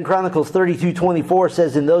 2 Chronicles 32:24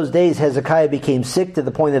 says, in those days Hezekiah became sick to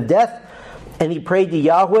the point of death, and he prayed to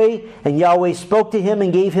Yahweh, and Yahweh spoke to him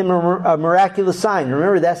and gave him a miraculous sign.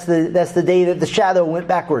 Remember, that's the day that the shadow went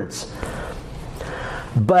backwards.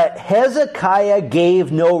 But Hezekiah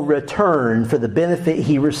gave no return for the benefit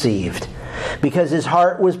he received, because his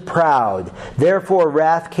heart was proud. Therefore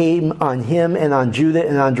wrath came on him and on Judah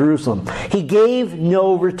and on Jerusalem. He gave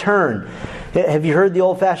no return. Have you heard the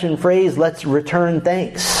old-fashioned phrase, let's return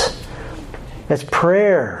thanks? That's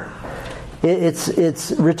prayer.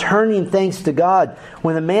 It's returning thanks to God.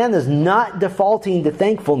 When a man is not defaulting to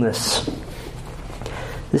thankfulness,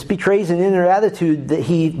 This betrays an inner attitude that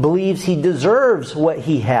he believes he deserves what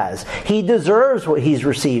he has. He deserves what he's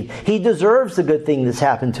received. He deserves the good thing that's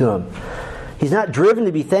happened to him. He's not driven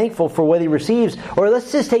to be thankful for what he receives. Or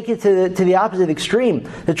let's just take it to the opposite extreme.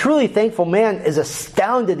 The truly thankful man is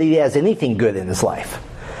astounded that he has anything good in his life.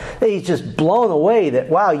 He's just blown away that,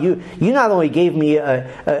 wow, you not only gave me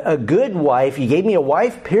a good wife, you gave me a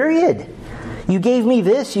wife, period. You gave me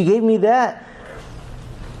this, you gave me that.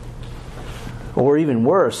 Or even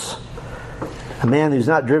worse, a man who's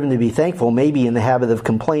not driven to be thankful may be in the habit of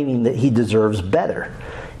complaining that he deserves better.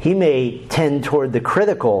 He may tend toward the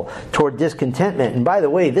critical, toward discontentment. And by the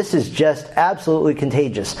way, this is just absolutely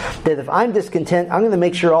contagious. That if I'm discontent, I'm going to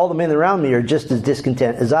make sure all the men around me are just as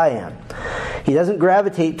discontent as I am. He doesn't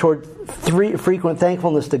gravitate toward frequent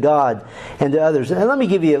thankfulness to God and to others. And let me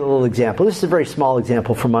give you a little example. This is a very small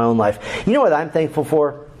example from my own life. You know what I'm thankful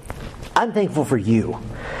for? I'm thankful for you.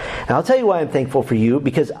 And I'll tell you why I'm thankful for you,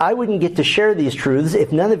 because I wouldn't get to share these truths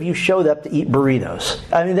if none of you showed up to eat burritos.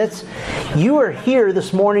 I mean, you are here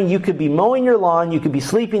this morning. You could be mowing your lawn, you could be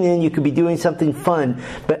sleeping in, you could be doing something fun,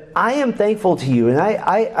 but I am thankful to you, and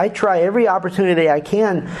I try every opportunity I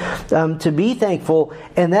can to be thankful,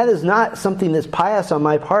 and that is not something that's pious on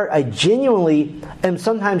my part. I genuinely am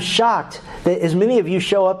sometimes shocked that as many of you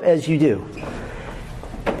show up as you do.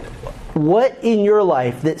 What in your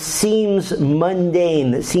life that seems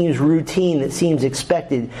mundane, that seems routine, that seems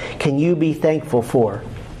expected, can you be thankful for?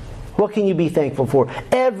 What can you be thankful for?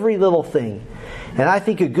 Every little thing. And I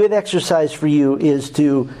think a good exercise for you is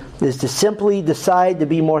to simply decide to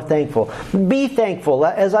be more thankful. Be thankful,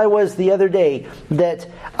 as I was the other day, that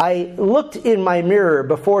I looked in my mirror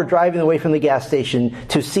before driving away from the gas station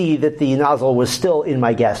to see that the nozzle was still in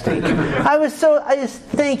my gas tank. I just,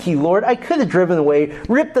 thank you, Lord. I could have driven away,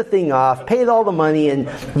 ripped the thing off, paid all the money, and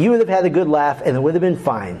you would have had a good laugh, and it would have been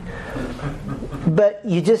fine. But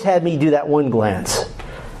you just had me do that one glance.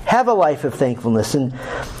 Have a life of thankfulness. And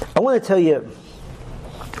I want to tell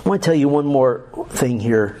you one more thing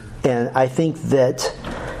here. And I think that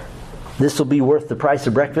this will be worth the price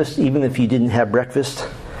of breakfast, even if you didn't have breakfast.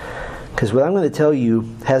 Because what I'm going to tell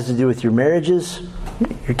you has to do with your marriages,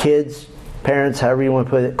 your kids, parents, however you want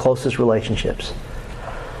to put it, closest relationships.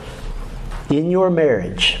 In your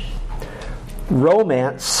marriage,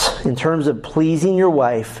 romance, in terms of pleasing your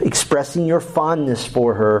wife, expressing your fondness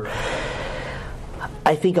for her,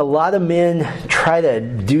 I think a lot of men try to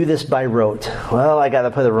do this by rote. Well, I got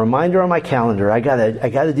to put a reminder on my calendar. I got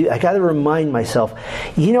to remind myself.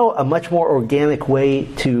 You know, a much more organic way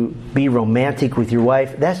to be romantic with your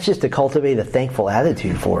wife, that's just to cultivate a thankful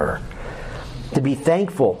attitude for her. To be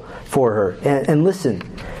thankful for her. And listen,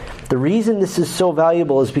 the reason this is so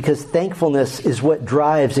valuable is because thankfulness is what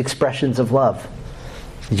drives expressions of love.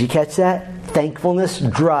 Did you catch that? Thankfulness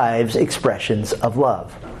drives expressions of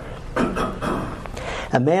love.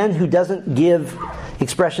 A man who doesn't give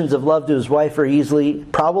expressions of love to his wife very easily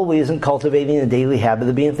probably isn't cultivating a daily habit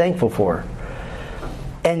of being thankful for her.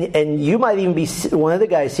 And you might even be one of the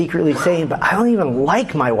guys secretly saying, but I don't even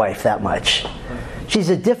like my wife that much. She's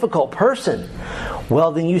a difficult person.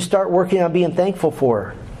 Well, then you start working on being thankful for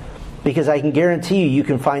her. Because I can guarantee you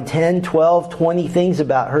can find 10, 12, 20 things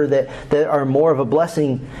about her that are more of a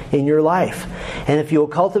blessing in your life. And if you'll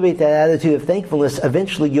cultivate that attitude of thankfulness,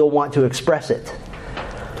 eventually you'll want to express it.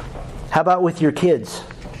 How about with your kids?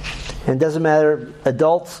 And it doesn't matter,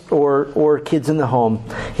 adults or kids in the home.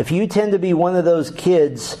 If you tend to be one of those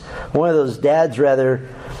dads rather,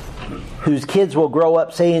 whose kids will grow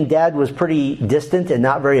up saying dad was pretty distant and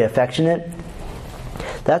not very affectionate,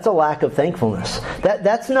 that's a lack of thankfulness.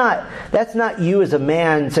 That's not you as a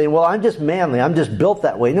man saying, well, I'm just manly, I'm just built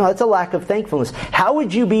that way. No, that's a lack of thankfulness. How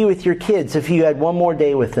would you be with your kids if you had one more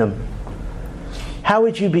day with them? How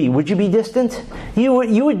would you be? Would you be distant? You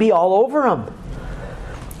would be all over them.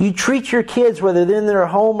 You treat your kids, whether they're in their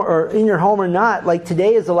home or in your home or not, like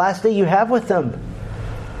today is the last day you have with them.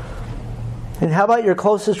 And how about your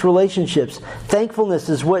closest relationships? Thankfulness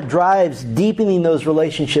is what drives deepening those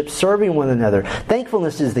relationships, serving one another.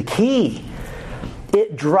 Thankfulness is the key.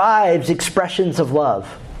 It drives expressions of love.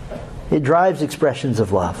 It drives expressions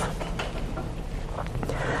of love.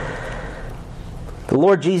 The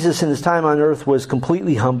Lord Jesus in His time on earth was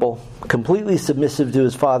completely humble, completely submissive to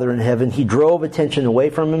His Father in heaven. He drove attention away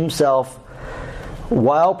from Himself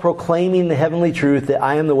while proclaiming the heavenly truth that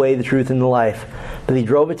I am the way, the truth, and the life. But He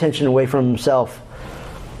drove attention away from Himself.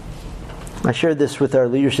 I shared this with our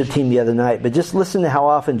leadership team the other night, but just listen to how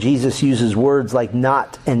often Jesus uses words like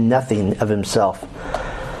not and nothing of Himself.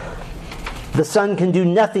 The Son can do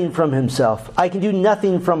nothing from himself. I can do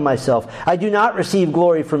nothing from myself. I do not receive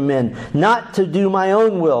glory from men, not to do my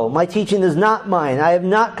own will. My teaching is not mine. I have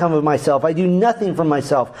not come of myself. I do nothing from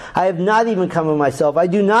myself. I have not even come of myself. I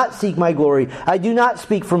do not seek my glory. I do not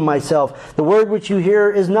speak from myself. The word which you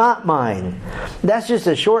hear is not mine. That's just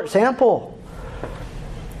a short sample.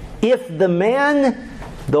 If the man,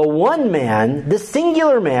 the one man, the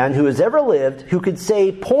singular man who has ever lived, who could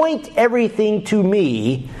say, point everything to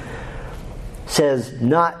me, says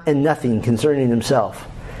not and nothing concerning himself,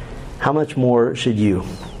 how much more should you?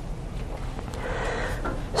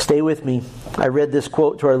 Stay with me. I read this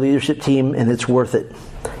quote to our leadership team, and it's worth it.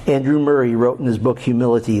 Andrew Murray wrote in his book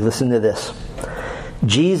Humility, listen to this.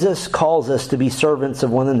 Jesus calls us to be servants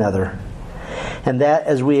of one another, and that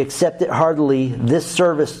as we accept it heartily, this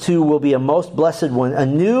service too will be a most blessed one, a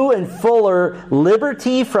new and fuller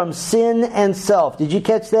liberty from sin and self. Did you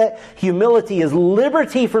catch that? Humility is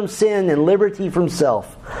liberty from sin and liberty from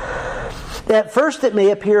self. At first it may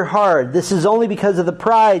appear hard. This is only because of the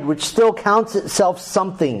pride which still counts itself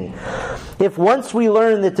something. If once we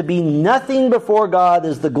learn that to be nothing before God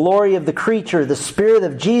is the glory of the creature, the Spirit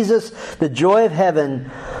of Jesus, the joy of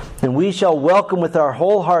heaven, then we shall welcome with our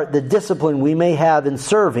whole heart the discipline we may have in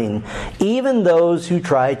serving even those who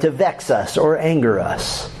try to vex us or anger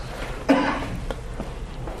us.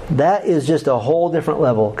 That is just a whole different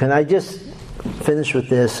level. Can I just finish with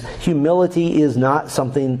this? Humility is not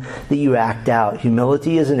something that you act out.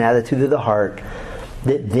 Humility is an attitude of the heart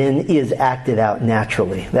that then is acted out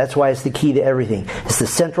naturally. That's why it's the key to everything. It's the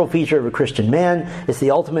central feature of a Christian man. It's the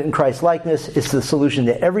ultimate in Christ likeness. It's the solution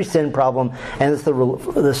to every sin problem, and it's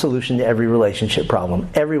the solution to every relationship problem.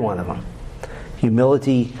 Every one of them.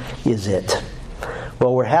 Humility is it.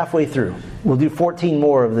 Well, we're halfway through. We'll do 14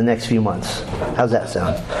 more over the next few months. How's that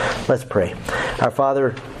sound? Let's pray. Our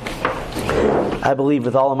Father, I believe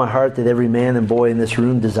with all of my heart that every man and boy in this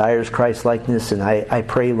room desires Christ likeness, and I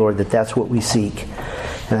pray, Lord, that that's what we seek.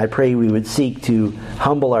 And I pray we would seek to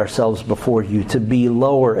humble ourselves before you, to be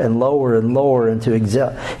lower and lower and lower, and to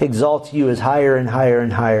exalt you as higher and higher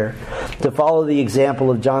and higher. To follow the example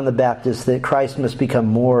of John the Baptist, that Christ must become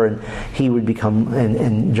more and he would become,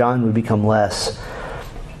 and John would become less.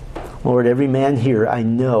 Lord, every man here I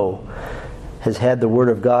know has had the Word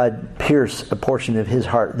of God pierce a portion of his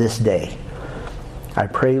heart this day. I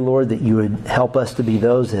pray, Lord, that you would help us to be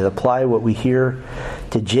those that apply what we hear,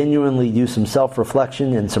 to genuinely do some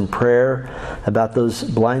self-reflection and some prayer about those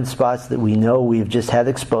blind spots that we know we've just had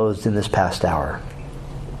exposed in this past hour.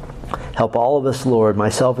 Help all of us, Lord,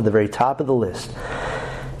 myself at the very top of the list,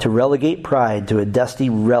 to relegate pride to a dusty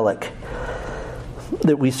relic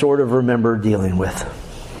that we sort of remember dealing with.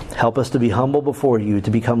 Help us to be humble before you,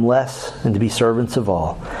 to become less, and to be servants of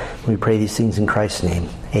all. We pray these things in Christ's name.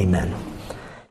 Amen.